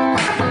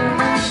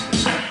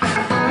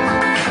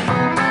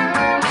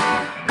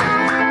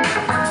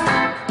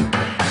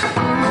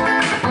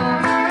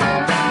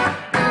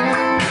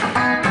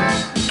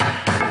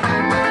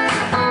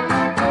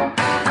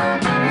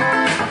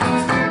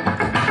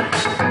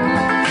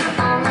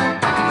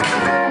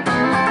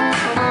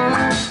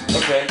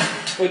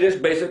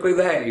 just basically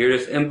that. You're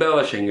just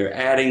embellishing. You're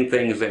adding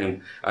things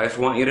in. I just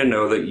want you to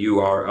know that you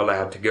are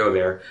allowed to go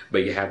there,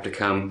 but you have to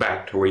come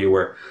back to where you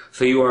were.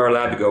 So you are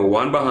allowed to go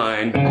one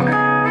behind,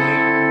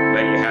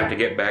 but you have to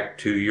get back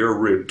to your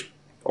root,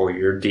 or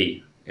your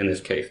D. In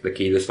this case, the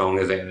key the song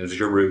is in is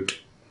your root.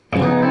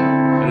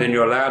 And then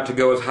you're allowed to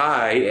go as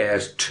high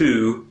as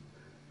 2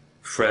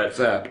 frets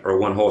up, or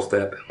 1 whole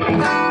step. But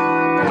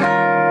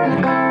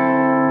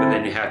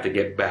then you have to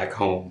get back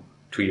home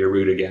to your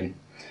root again.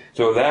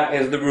 So that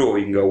is the rule.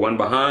 You can go 1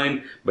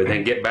 behind, but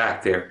then get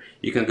back there.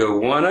 You can go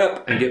 1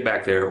 up and get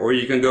back there, or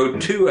you can go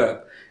 2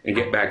 up and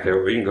get back there,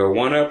 or you can go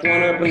 1 up,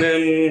 and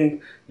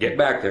then get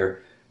back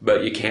there.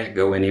 But you can't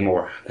go any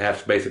more.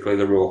 That's basically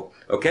the rule.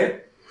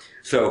 Okay?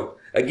 So,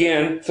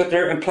 again, sit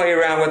there and play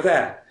around with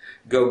that.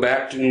 Go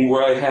back to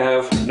where I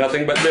have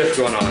nothing but this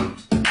going on.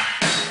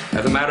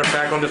 As a matter of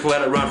fact, I'll just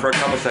let it run for a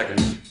couple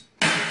seconds.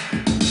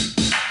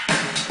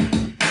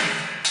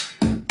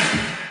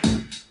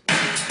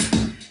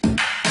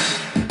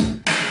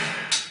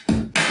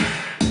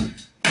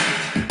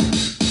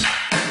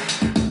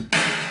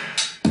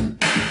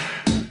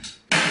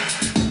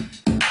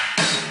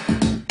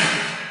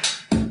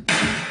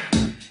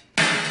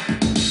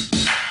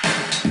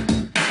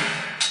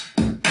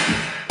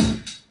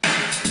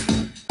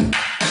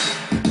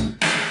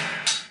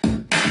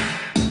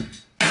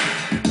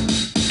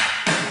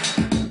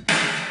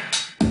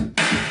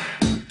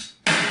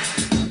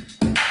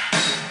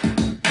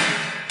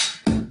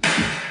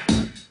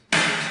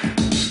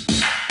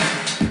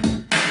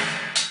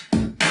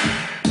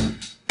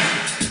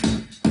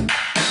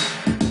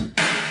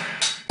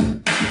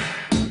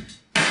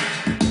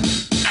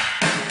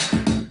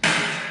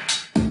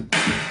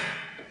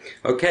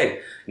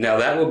 Okay, now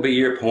that will be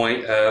your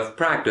point of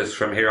practice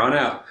from here on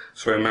out.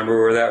 So remember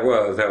where that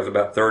was. That was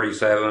about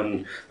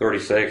 37,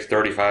 36,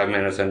 35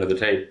 minutes into the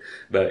tape.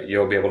 But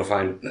you'll be able to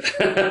find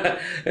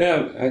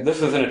yeah,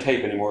 this isn't a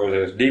tape anymore.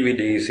 There's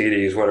DVDs,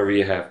 CDs, whatever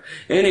you have.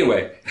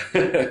 Anyway,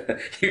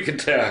 you can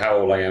tell how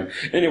old I am.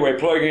 Anyway,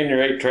 plug in your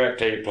 8-track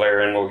tape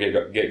player and we'll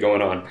get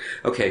going on.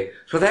 Okay,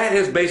 so that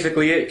is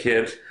basically it,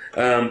 kids.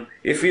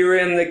 If you're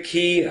in the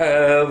key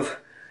of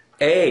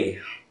A,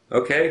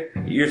 okay,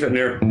 you're sitting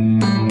there.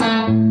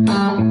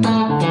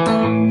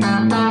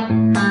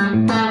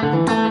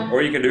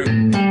 Or you can do.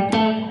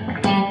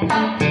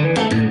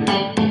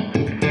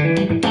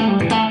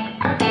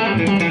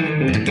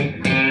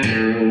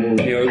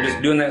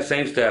 Just doing that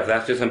same stuff.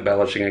 That's just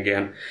embellishing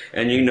again.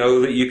 And you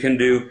know that you can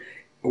do,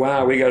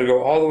 wow, we got to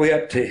go all the way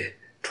up to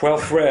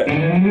 12th fret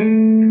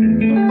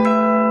in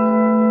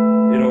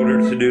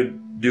order to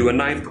do a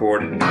 9th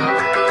chord.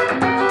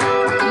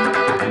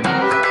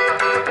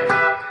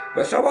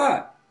 But so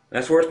what?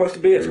 That's where it's supposed to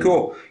be. It's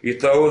cool. You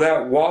throw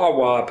that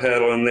wah-wah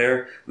pedal in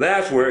there,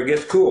 that's where it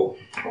gets cool.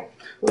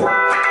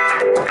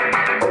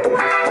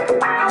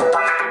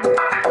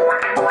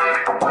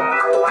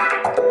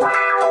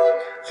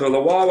 So the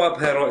wah-wah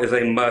pedal is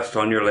a must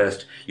on your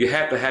list. You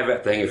have to have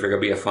that thing if you're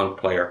going to be a funk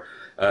player.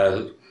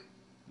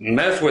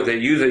 Mess with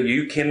it, use it.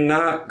 You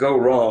cannot go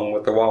wrong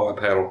with the wah-wah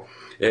pedal.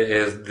 It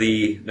is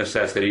the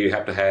necessity you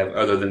have to have,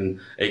 other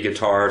than a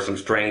guitar, some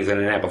strings, and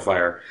an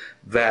amplifier.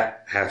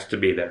 That has to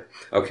be there.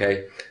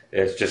 Okay?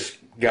 It's just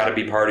got to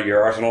be part of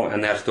your arsenal,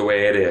 and that's the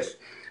way it is.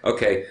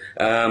 Okay.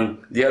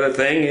 The other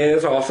thing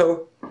is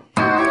also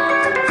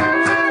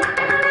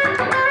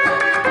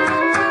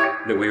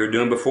that we were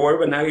doing before,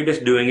 but now you're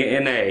just doing it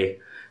in A.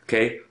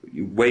 Okay?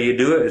 The way you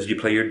do it is you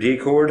play your D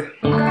chord,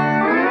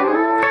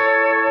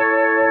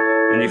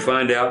 and you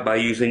find out by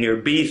using your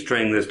B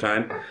string this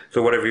time,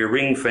 so whatever your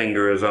ring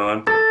finger is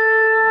on,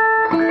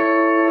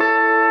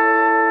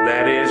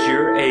 that is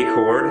your A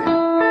chord,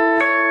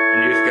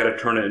 and you just got to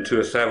turn it into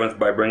a 7th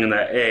by bringing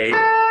that A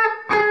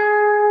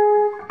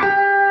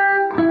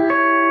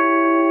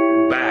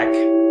back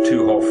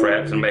 2 whole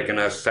frets and making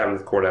a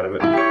 7th chord out of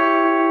it,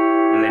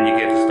 and then you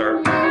get to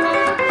start.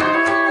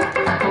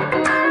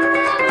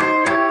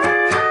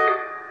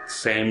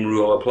 Same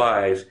rule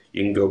applies.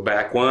 You can go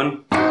back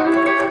 1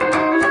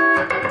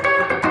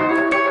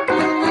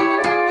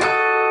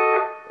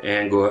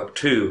 and go up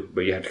 2,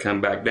 but you have to come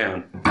back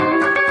down.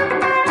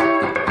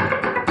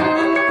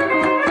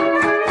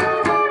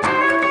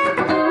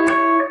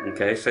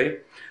 Okay, see?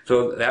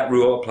 So that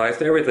rule applies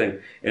to everything.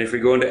 And if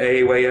you're going to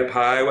A way up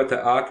high with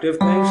the octave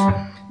things,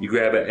 you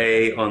grab an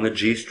A on the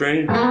G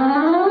string.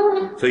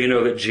 So you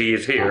know that G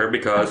is here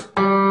because it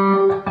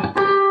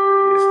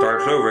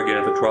starts over again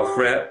at the 12th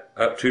fret.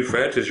 Up 2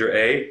 frets is your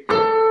A. Then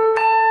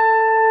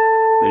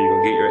you're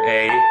going to get your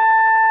A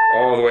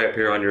all the way up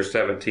here on your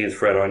 17th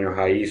fret on your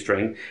high E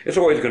string. It's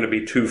always going to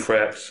be 2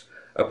 frets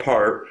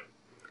apart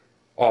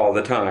all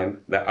the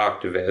time, that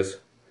octave is.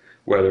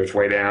 Whether it's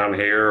way down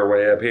here or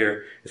way up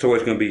here, it's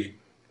always going to be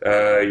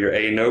your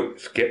A note,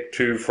 skip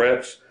 2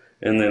 frets,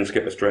 and then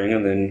skip a string,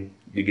 and then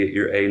you get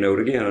your A note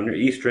again on your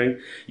E string.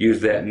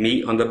 Use that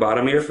meat on the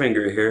bottom of your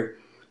finger here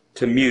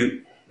to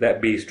mute that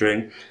B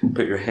string.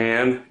 Put your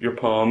hand, your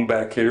palm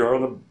back here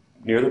on the,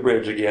 near the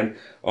bridge again,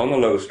 on the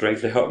low strings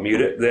to help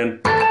mute it.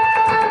 Then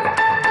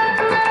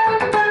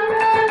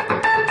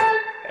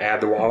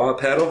the wah-wah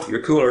pedal,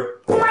 you're cooler.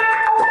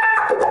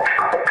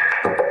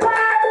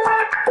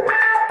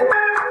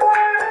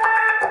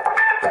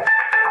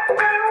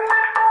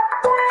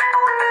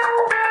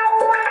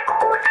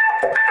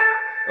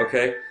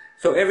 Okay,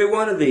 so every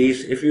one of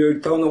these, if you're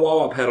throwing the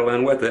wah-wah pedal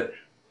in with it,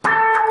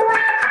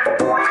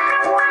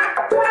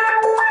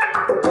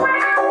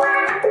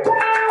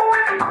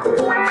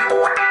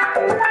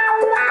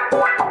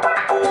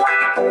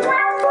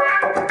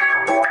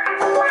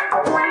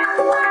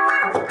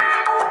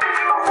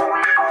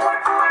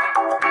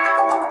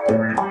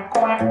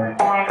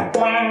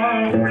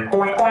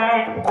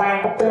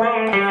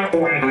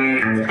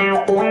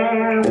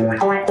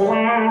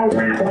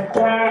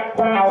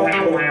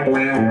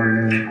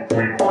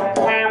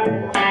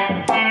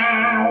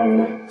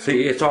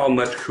 see, it's all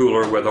much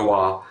cooler with a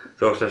wah,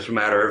 so it's just a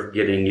matter of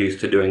getting used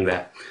to doing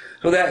that.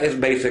 So that is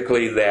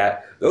basically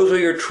that. Those are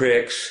your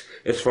tricks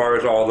as far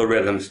as all the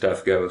rhythm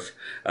stuff goes.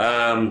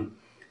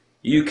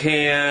 You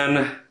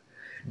can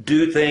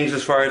do things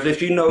as far as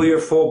if you know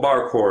your full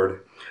bar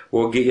chord.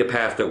 We'll get you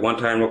past it one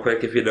time real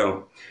quick if you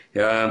don't.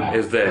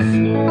 Is this.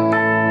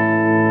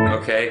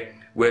 Okay,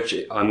 which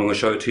I'm going to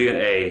show it to you in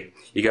A.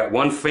 You got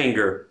one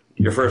finger,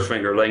 your first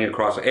finger, laying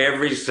across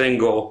every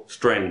single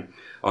string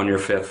on your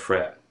 5th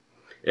fret.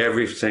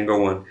 Every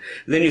single one.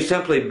 Then you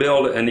simply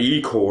build an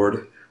E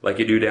chord like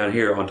you do down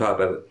here on top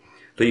of it.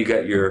 So you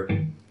got your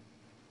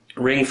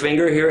ring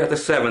finger here at the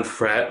 7th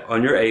fret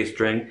on your A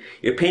string,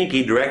 your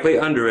pinky directly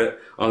under it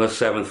on the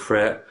 7th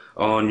fret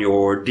on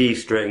your D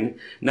string.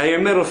 Now your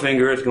middle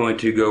finger is going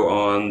to go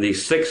on the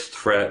 6th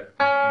fret,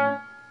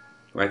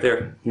 right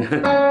there,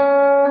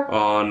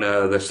 on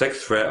the 6th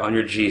fret on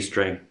your G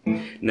string.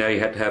 Now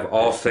you have to have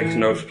all 6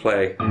 notes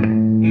play.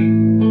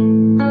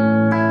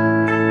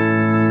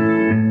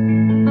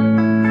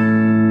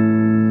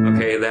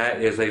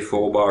 That is a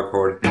full bar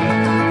chord.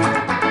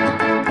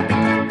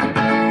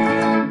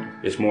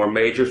 It's more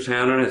major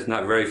sounding, it's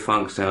not very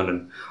funk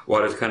sounding.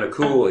 What is kind of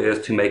cool is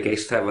to make a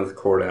 7th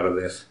chord out of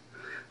this.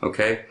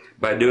 Okay?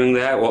 By doing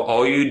that, well,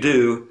 all you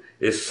do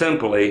is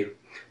simply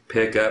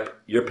pick up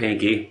your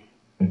pinky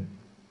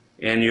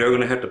and you're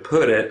going to have to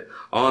put it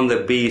on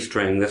the B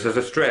string. This is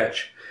a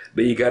stretch,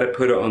 but you got to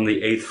put it on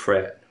the 8th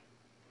fret.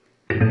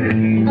 You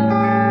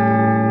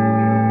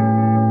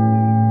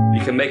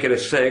can make it a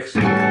 6th,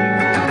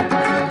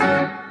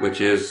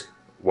 which is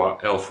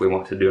what else we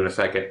want to do in a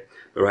second.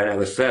 But right now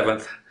the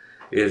 7th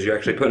is you're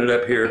actually putting it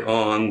up here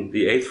on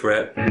the 8th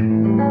fret.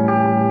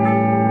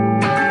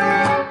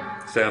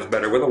 Sounds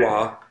better with a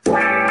wah.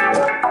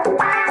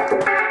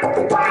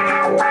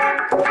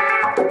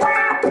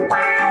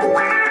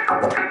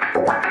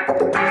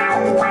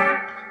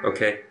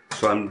 Okay,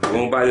 so I'm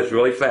going by this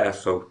really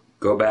fast, so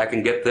go back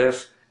and get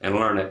this and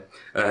learn it.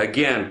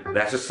 Again,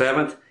 that's a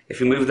 7th. If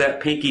you move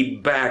that pinky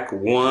back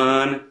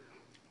 1,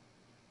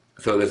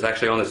 so that's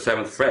actually on the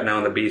 7th fret now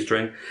on the B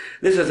string.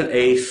 This is an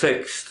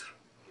A6.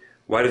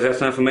 Why does that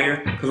sound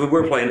familiar? Because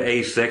we're playing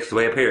A6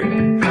 way up here.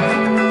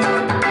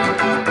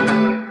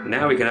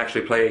 Now we can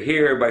actually play it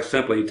here by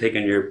simply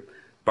taking your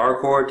bar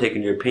chord,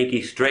 taking your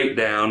pinky straight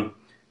down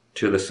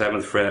to the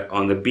 7th fret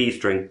on the B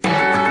string.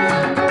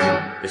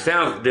 It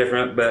sounds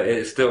different, but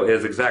it still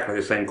is exactly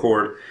the same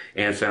chord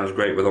and sounds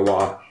great with a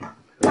wah.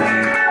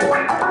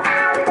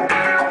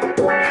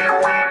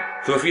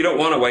 So if you don't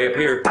want to way up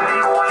here,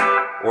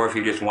 or if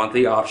you just want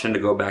the option to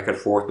go back and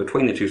forth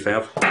between the two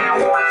sounds,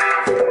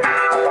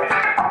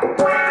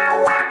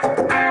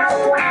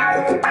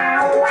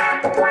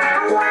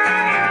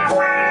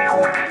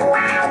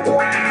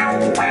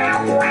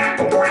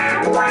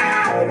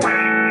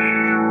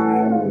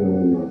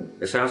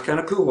 it sounds kind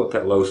of cool with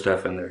that low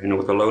stuff in there, you know,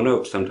 with the low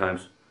notes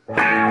sometimes.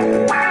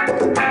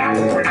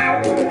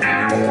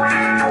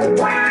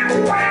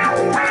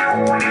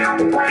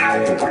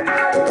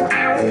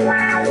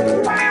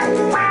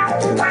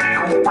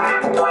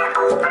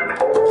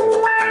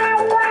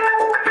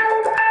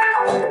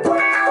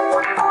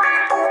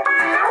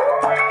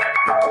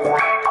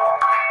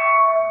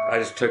 I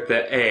just took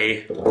the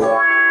A,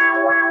 or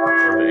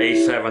the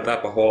A7th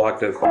up a whole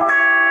octave.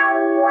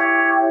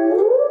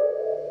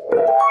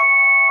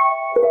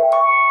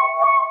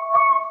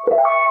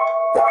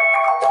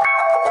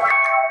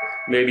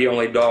 Maybe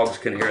only dogs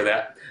can hear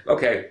that.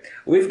 Okay,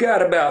 we've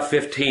got about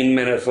 15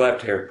 minutes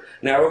left here.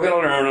 Now we're going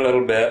to learn a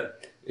little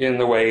bit in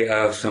the way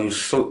of some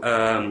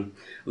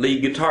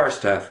lead guitar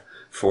stuff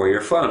for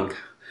your funk.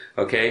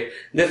 Okay,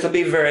 this will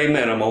be very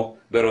minimal,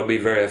 but it'll be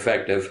very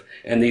effective.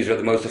 And these are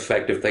the most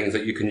effective things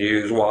that you can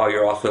use while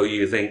you're also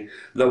using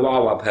the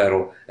wah-wah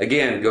pedal.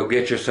 Again, go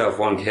get yourself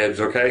one, kids,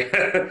 okay?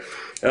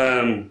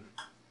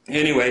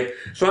 Anyway,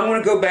 so I'm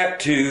going to go back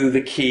to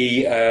the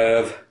key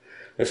of,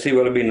 let's see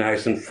what'll be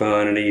nice and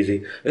fun and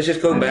easy. Let's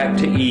just go back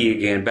to E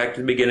again, back to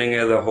the beginning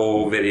of the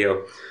whole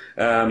video.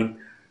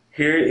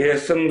 Here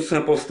is some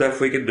simple stuff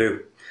we could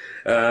do.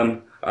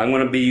 I'm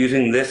going to be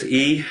using this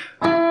E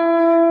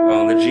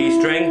on the G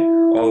string,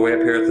 all the way up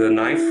here to the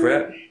 9th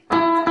fret,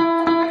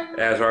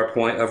 as our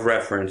point of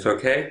reference,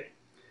 okay?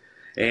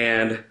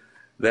 And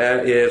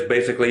That is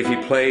basically if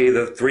you play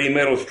the three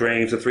middle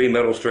strings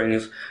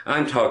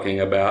I'm talking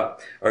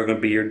about are going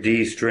to be your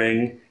D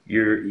string,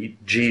 your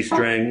G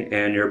string,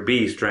 and your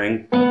B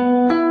string.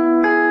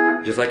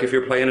 Just like if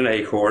you're playing an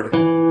A chord.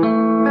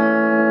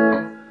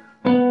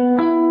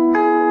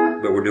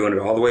 But we're doing it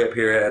all the way up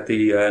here at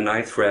the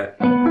 9th fret.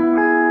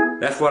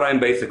 That's what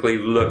I'm basically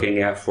looking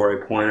at for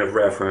a point of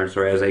reference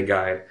or as a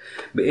guide.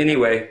 But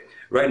anyway,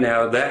 right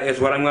now that is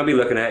what I'm going to be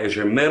looking at is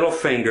your middle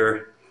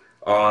finger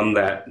on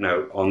that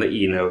note, on the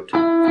E note.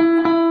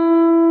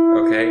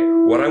 Okay,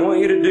 what I want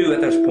you to do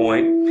at this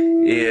point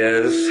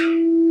is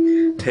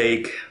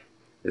take,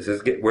 this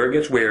is where it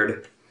gets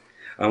weird,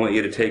 I want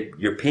you to take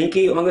your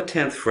pinky on the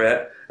 10th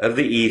fret of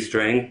the E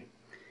string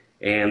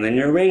and then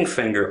your ring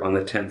finger on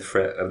the 10th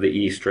fret of the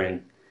E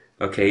string.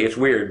 Okay, it's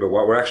weird, but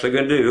what we're actually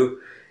going to do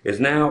is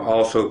now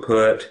also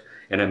put,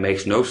 and it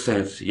makes no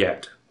sense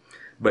yet,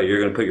 but you're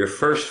going to put your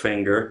first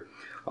finger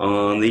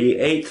on the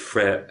 8th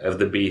fret of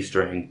the B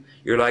string.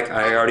 You're like,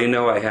 I already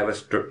know I have a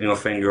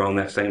finger on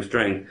that same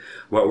string.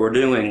 What we're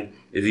doing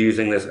is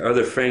using this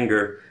other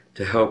finger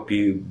to help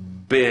you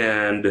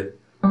bend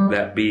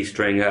that B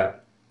string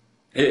up.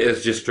 It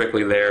is just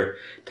strictly there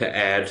to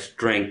add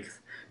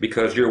strength,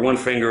 because your one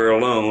finger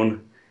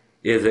alone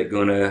isn't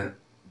going to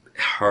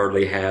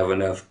hardly have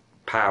enough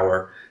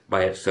power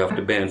by itself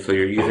to bend. So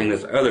you're using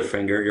this other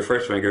finger, your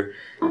first finger,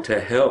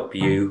 to help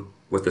you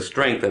with the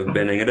strength of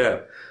bending it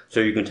up. So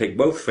you can take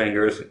both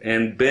fingers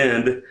and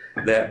bend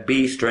that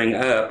B string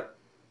up,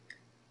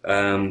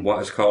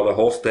 what is called a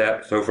whole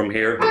step. So from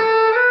here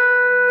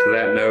to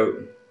that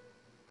note.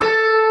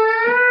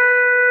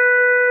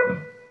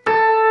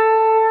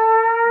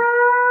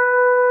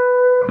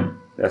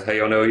 That's how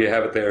you'll know you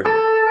have it there.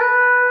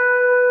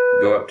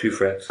 Go up 2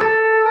 frets.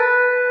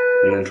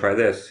 And then try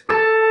this.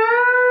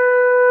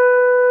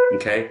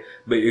 Okay?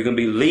 But you're going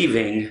to be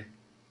leaving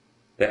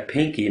that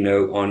pinky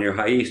note on your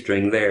high E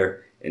string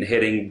there and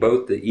hitting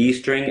both the E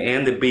string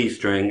and the B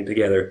string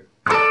together.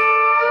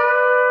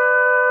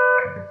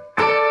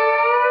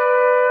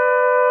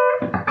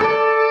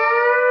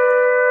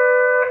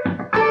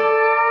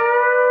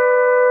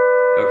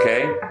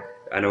 Okay?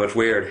 I know it's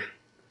weird.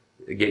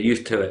 Get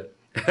used to it.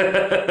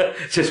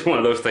 It's just one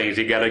of those things,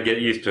 you gotta get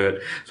used to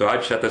it. So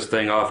I'd shut this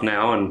thing off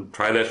now and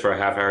try this for a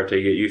half hour till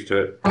you get used to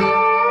it.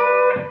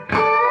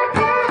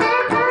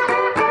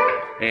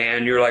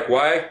 And you're like,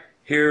 why?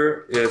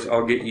 Here is,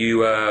 I'll get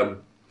you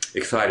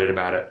excited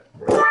about it.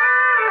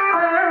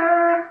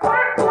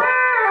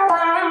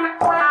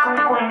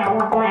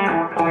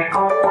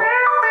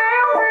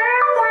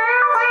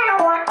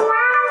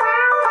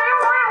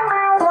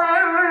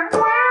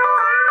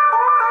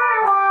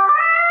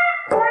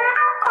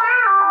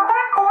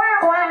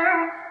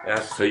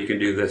 That's so you can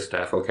do this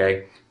stuff,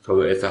 okay?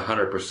 So it's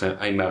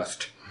 100% a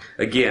must.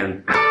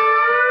 Again,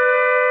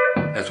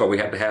 that's what we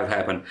have to have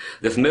happen.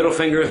 This middle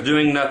finger is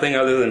doing nothing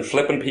other than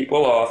flipping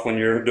people off when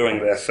you're doing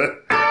this. But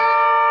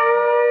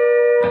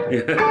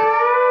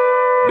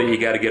you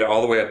got to get it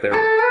all the way up there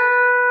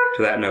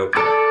to that note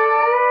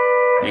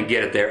and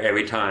get it there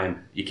every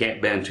time. You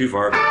can't bend too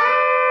far.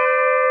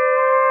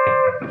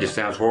 It just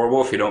sounds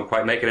horrible if you don't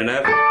quite make it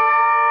enough.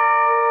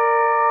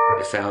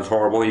 It sounds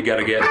horrible. You got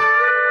to get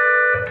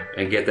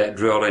that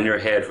drilled in your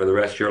head for the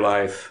rest of your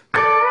life.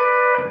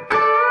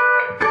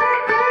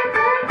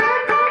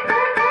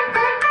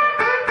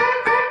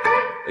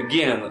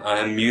 Again,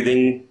 I'm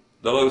muting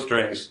the low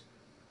strings,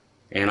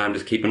 and I'm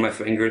just keeping my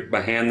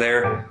hand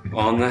there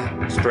on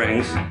the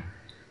strings,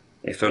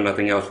 so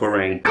nothing else will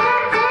ring.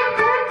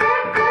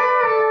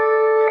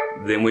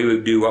 Then we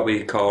would do what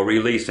we call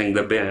releasing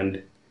the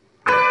bend.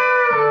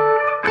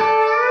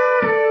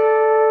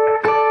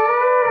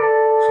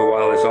 So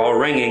while it's all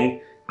ringing,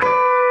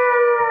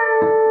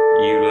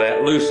 you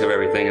let loose of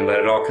everything and let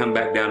it all come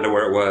back down to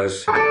where it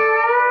was.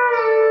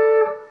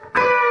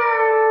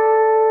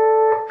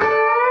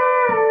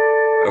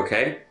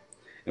 Okay?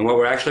 And what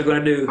we're actually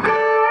going to do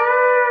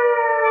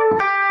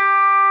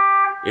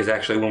is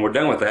actually, when we're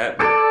done with that,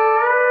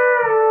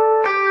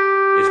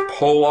 is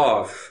pull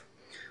off,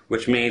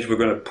 which means we're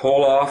going to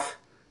pull off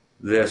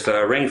this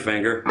ring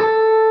finger,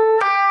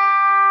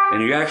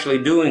 and you're actually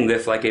doing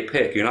this like a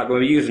pick. You're not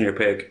going to be using your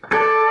pick.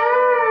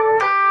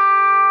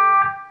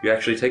 You're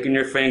actually taking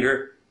your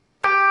finger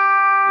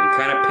and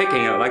kind of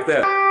picking it like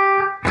that.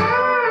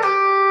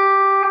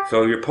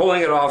 So you're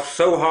pulling it off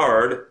so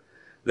hard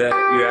that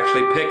you're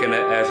actually picking it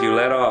as you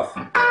let off.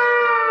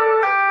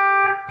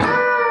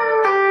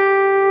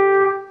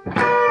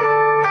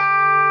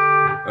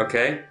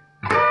 Okay?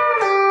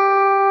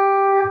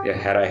 Yeah,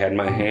 had I had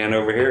my hand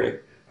over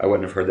here, I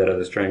wouldn't have heard that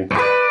other string.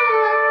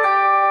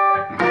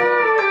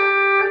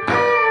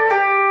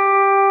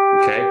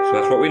 Okay, so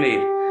that's what we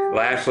need.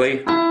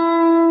 Lastly,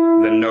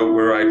 the note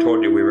where I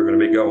told you we were going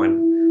to be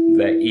going,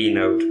 that E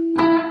note.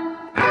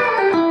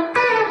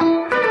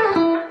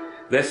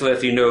 This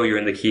lets you know you're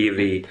in the key of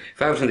E.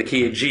 If I was in the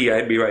key of G,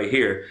 I'd be right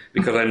here,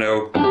 because I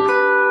know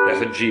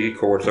that's a G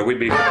chord, so we'd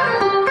be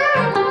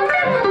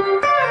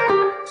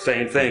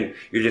same thing.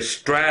 You're just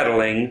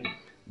straddling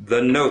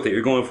the note that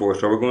you're going for.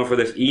 So we're going for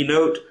this E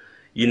note,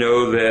 you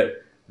know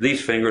that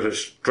these fingers are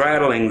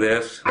straddling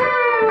this,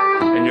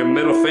 and your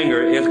middle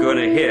finger is going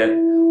to hit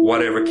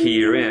whatever key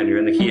you're in. You're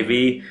in the key of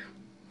E,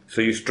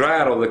 so you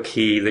straddle the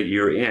key that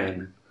you're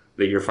in,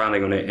 that you're finally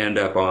going to end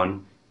up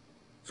on.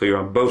 So you're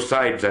on both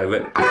sides of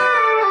it.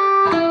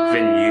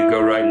 Then you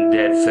go right in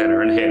dead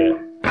center and hit it.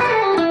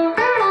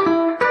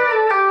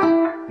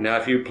 Now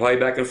if you play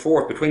back and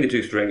forth between the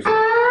two strings,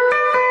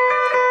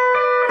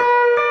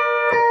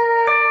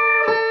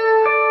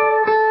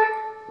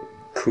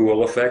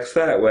 cool effects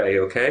that way,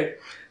 okay?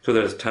 So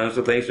there's tons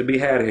of things to be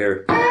had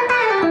here.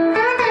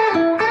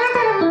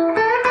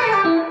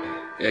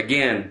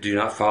 Again, do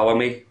not follow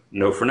me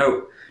note for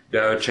note.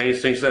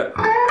 Change things up.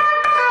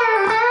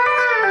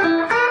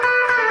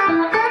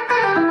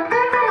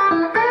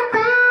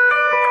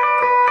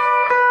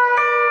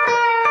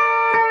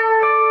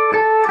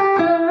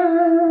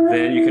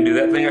 Then you can do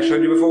that thing I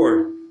showed you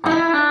before.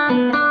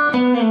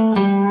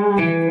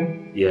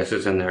 Yes,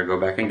 it's in there. Go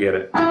back and get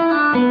it.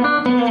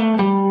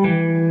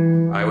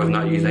 I was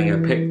not using a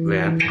pick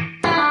then.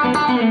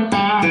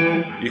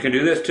 You can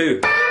do this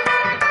too.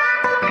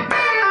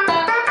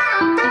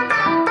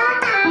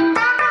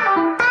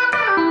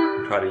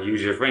 Try to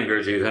use your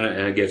fingers using it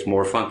and it gets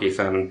more funky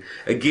sounding.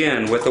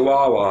 Again, with the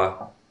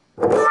wah-wah.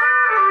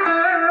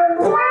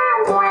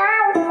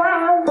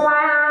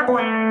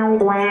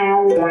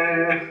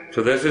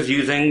 So this is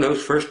using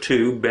those first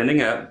two,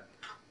 bending up,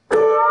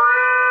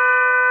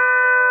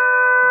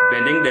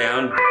 bending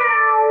down.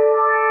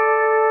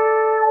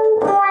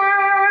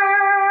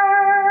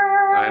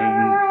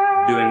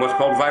 I'm doing what's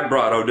called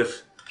vibrato,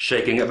 just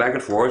shaking it back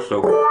and forth.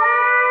 So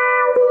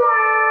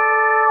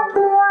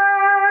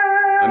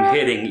I'm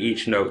hitting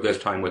each note this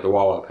time with the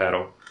wah-wah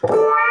pedal.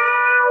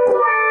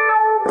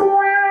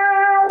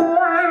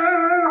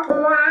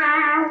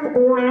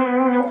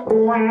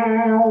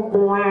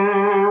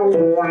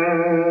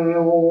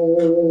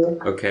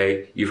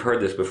 Okay, you've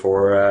heard this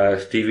before.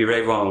 Stevie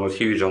Ray Vaughan was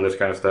huge on this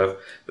kind of stuff.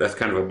 That's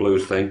kind of a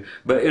blues thing.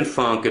 But in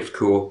funk, it's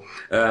cool.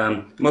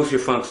 Most of your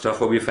funk stuff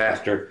will be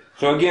faster.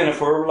 So again,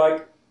 if we're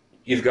like,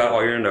 you've got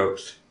all your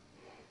notes.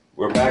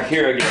 We're back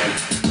here again.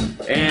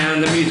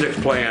 And the music's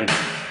playing.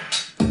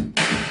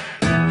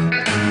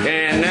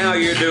 And now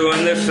you're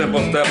doing this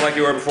simple stuff like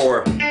you were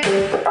before.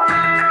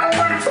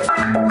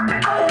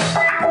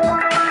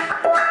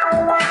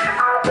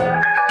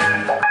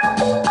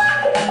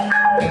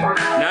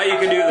 Now you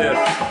can do this.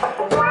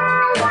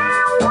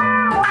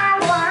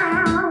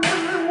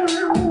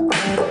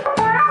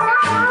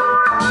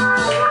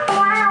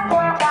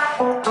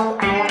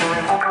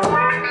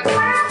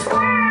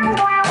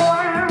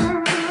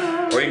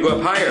 Or you can go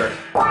up higher.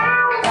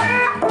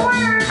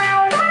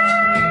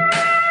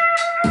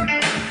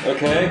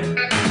 Okay?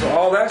 So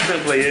all that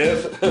simply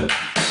is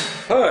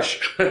hush.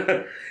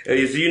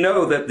 As you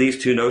know that these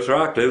two notes are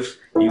octaves,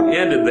 you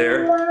ended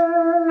there.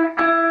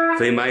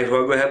 So you might as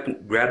well go ahead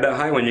and grab that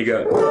high one you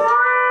got.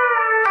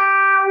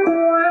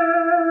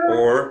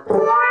 Or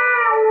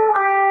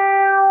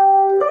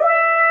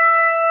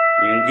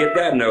you can get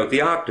that note,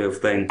 the octave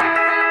thing.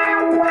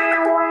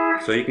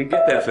 So you can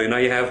get that, so now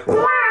you have,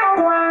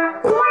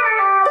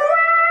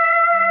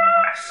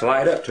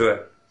 slide up to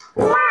it.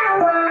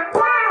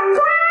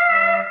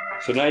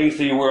 So now you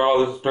see where all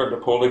this is starting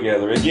to pull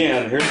together.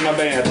 Again, here's my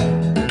band.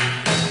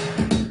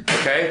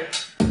 Okay?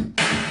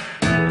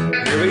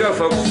 Here we go,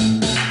 folks.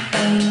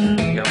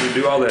 Help me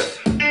do all this.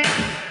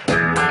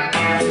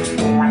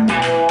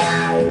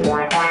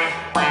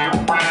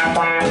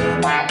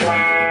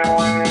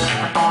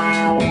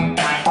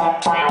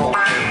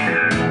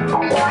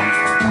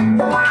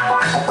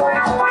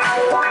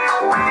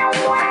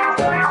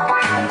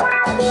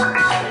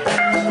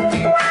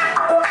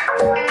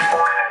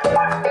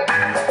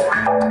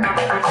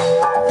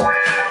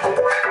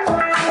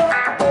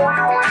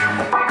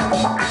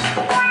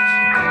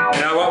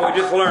 Now what we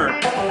just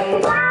learned.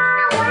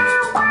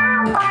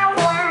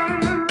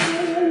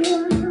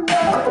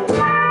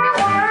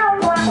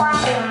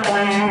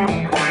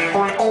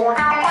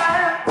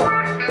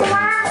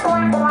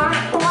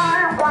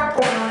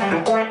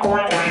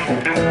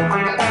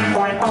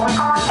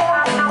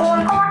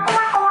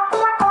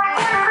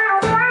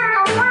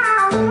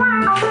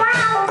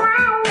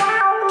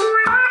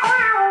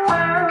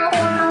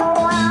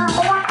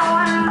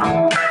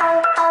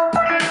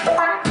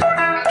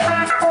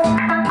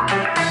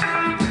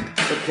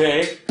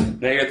 Okay,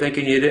 now you're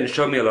thinking you didn't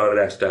show me a lot of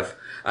that stuff.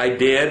 I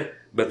did,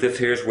 but this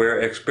here's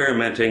where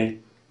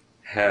experimenting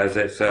has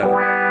its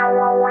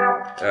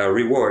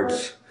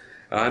rewards.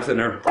 I'm sitting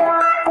there.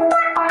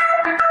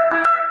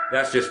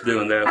 That's just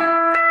doing this.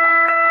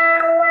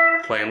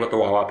 Playing with the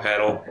wah-wah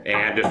pedal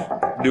and just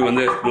doing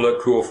this to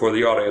look cool for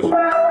the audience.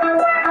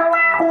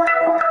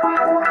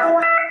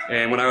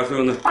 And when I was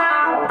doing this,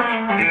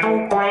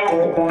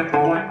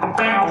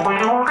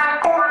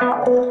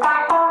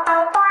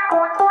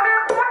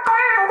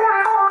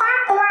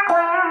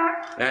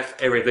 that's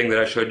everything that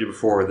I showed you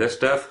before. This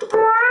stuff,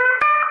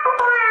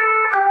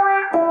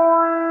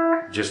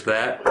 just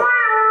that,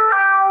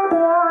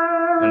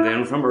 and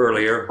then from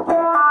earlier,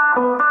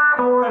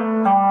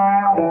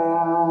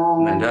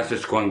 And that's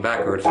just going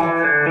backwards.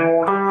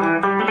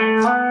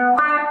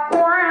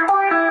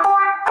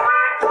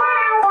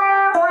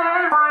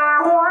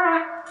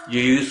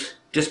 Use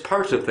just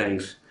parts of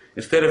things.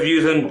 Instead of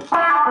using,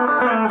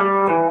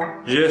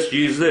 just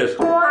use this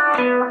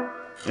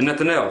and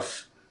nothing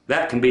else.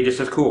 That can be just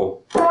as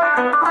cool.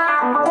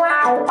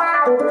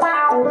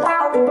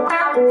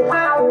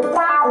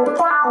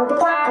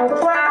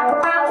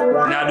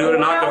 Now do it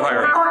an octave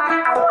higher.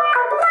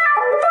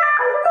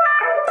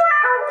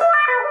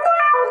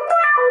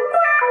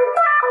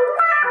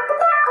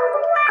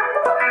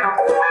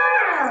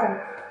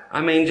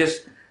 I mean,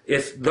 just,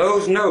 it's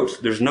those notes.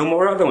 There's no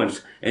more other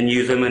ones. And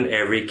use them in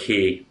every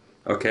key.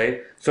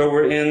 Okay? So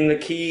we're in the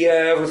key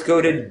of, let's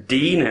go to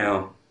D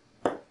now.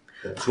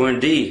 So we're in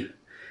D.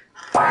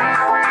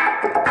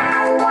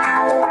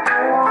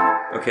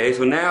 Okay,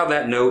 so now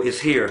that note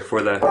is here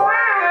for the,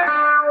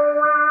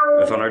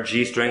 it's on our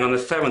G string on the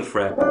 7th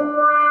fret.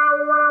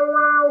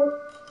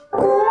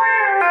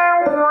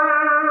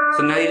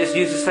 So now you just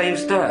use the same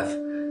stuff.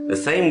 The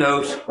same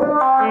notes.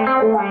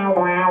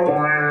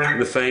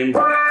 The same.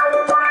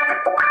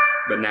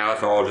 But now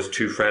it's all just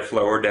 2 frets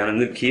lower down in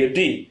the key of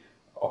D.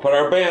 I'll put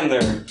our band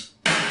there.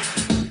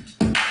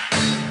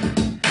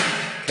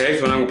 Okay,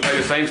 so now I'm going to play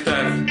the same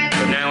stuff,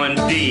 but now in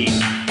D.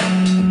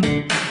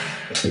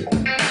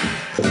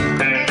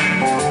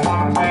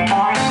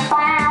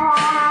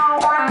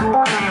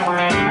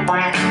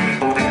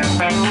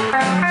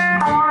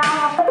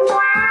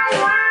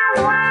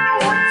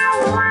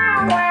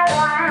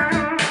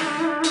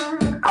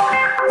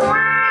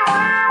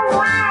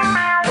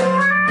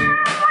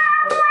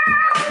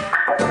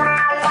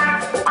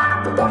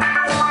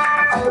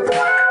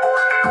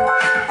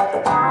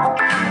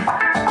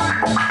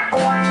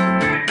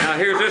 Now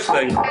here's this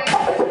thing.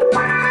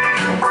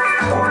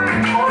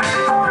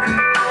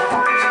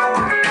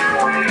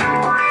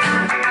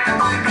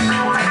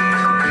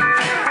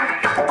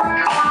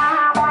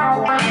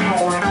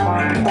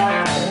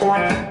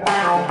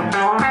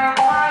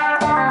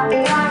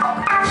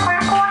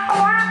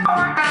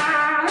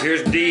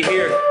 Here's D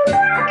here.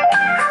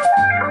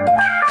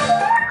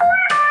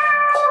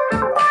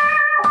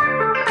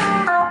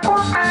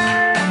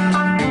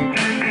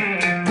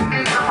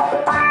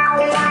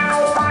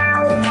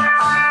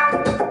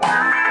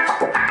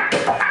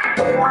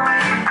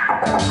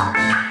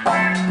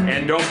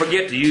 And don't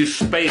forget to use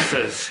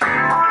spaces.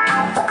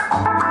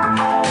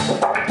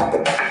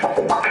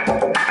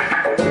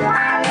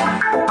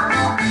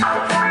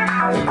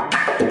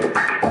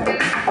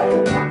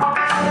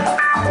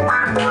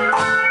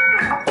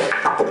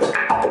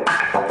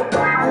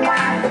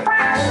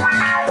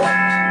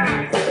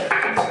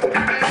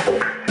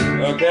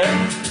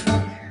 Okay?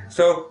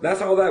 So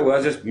that's all that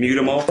was, just mute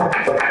them all.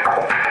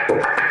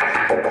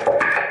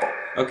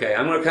 Okay,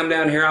 I'm gonna come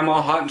down here, I'm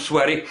all hot and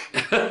sweaty.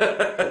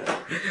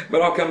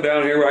 But I'll come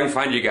down here where I can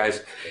find you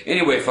guys.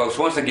 Anyway, folks,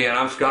 once again,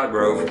 I'm Scott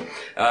Grove.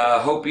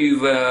 Hope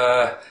you've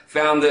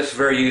found this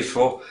very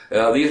useful.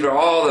 These are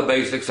all the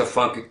basics of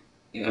funk,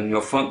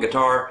 funk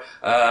guitar,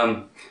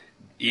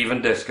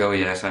 even disco.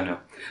 Yes, I know.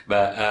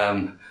 But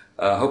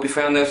hope you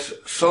found this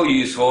so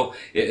useful.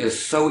 It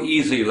is so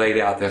easily laid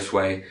out this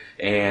way,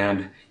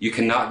 and you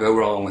cannot go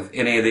wrong with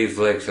any of these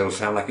licks. It'll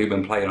sound like you've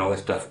been playing all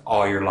this stuff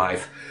all your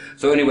life.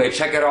 So anyway,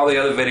 check out all the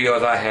other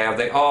videos I have.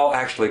 They all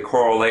actually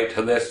correlate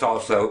to this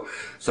also.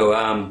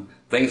 So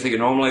things that you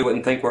normally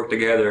wouldn't think work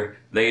together,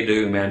 they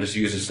do, man. Just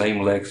use the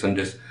same licks and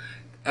just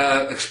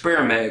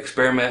experiment.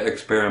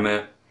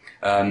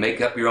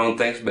 Make up your own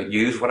things, but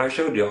use what I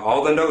showed you.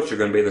 All the notes are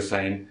going to be the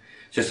same.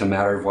 It's just a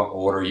matter of what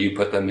order you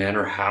put them in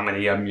or how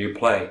many of them you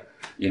play.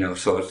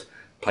 So it's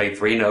play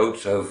 3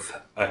 notes of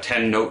a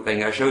 10-note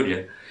thing I showed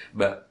you,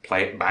 but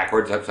play it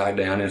backwards, upside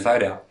down,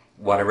 inside out.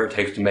 Whatever it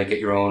takes to make it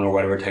your own, or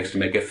whatever it takes to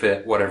make it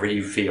fit, whatever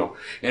you feel.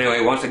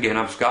 Anyway, once again,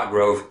 I'm Scott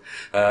Grove.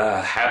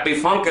 Happy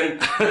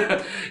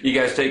funkin'. You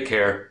guys take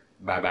care.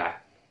 Bye-bye.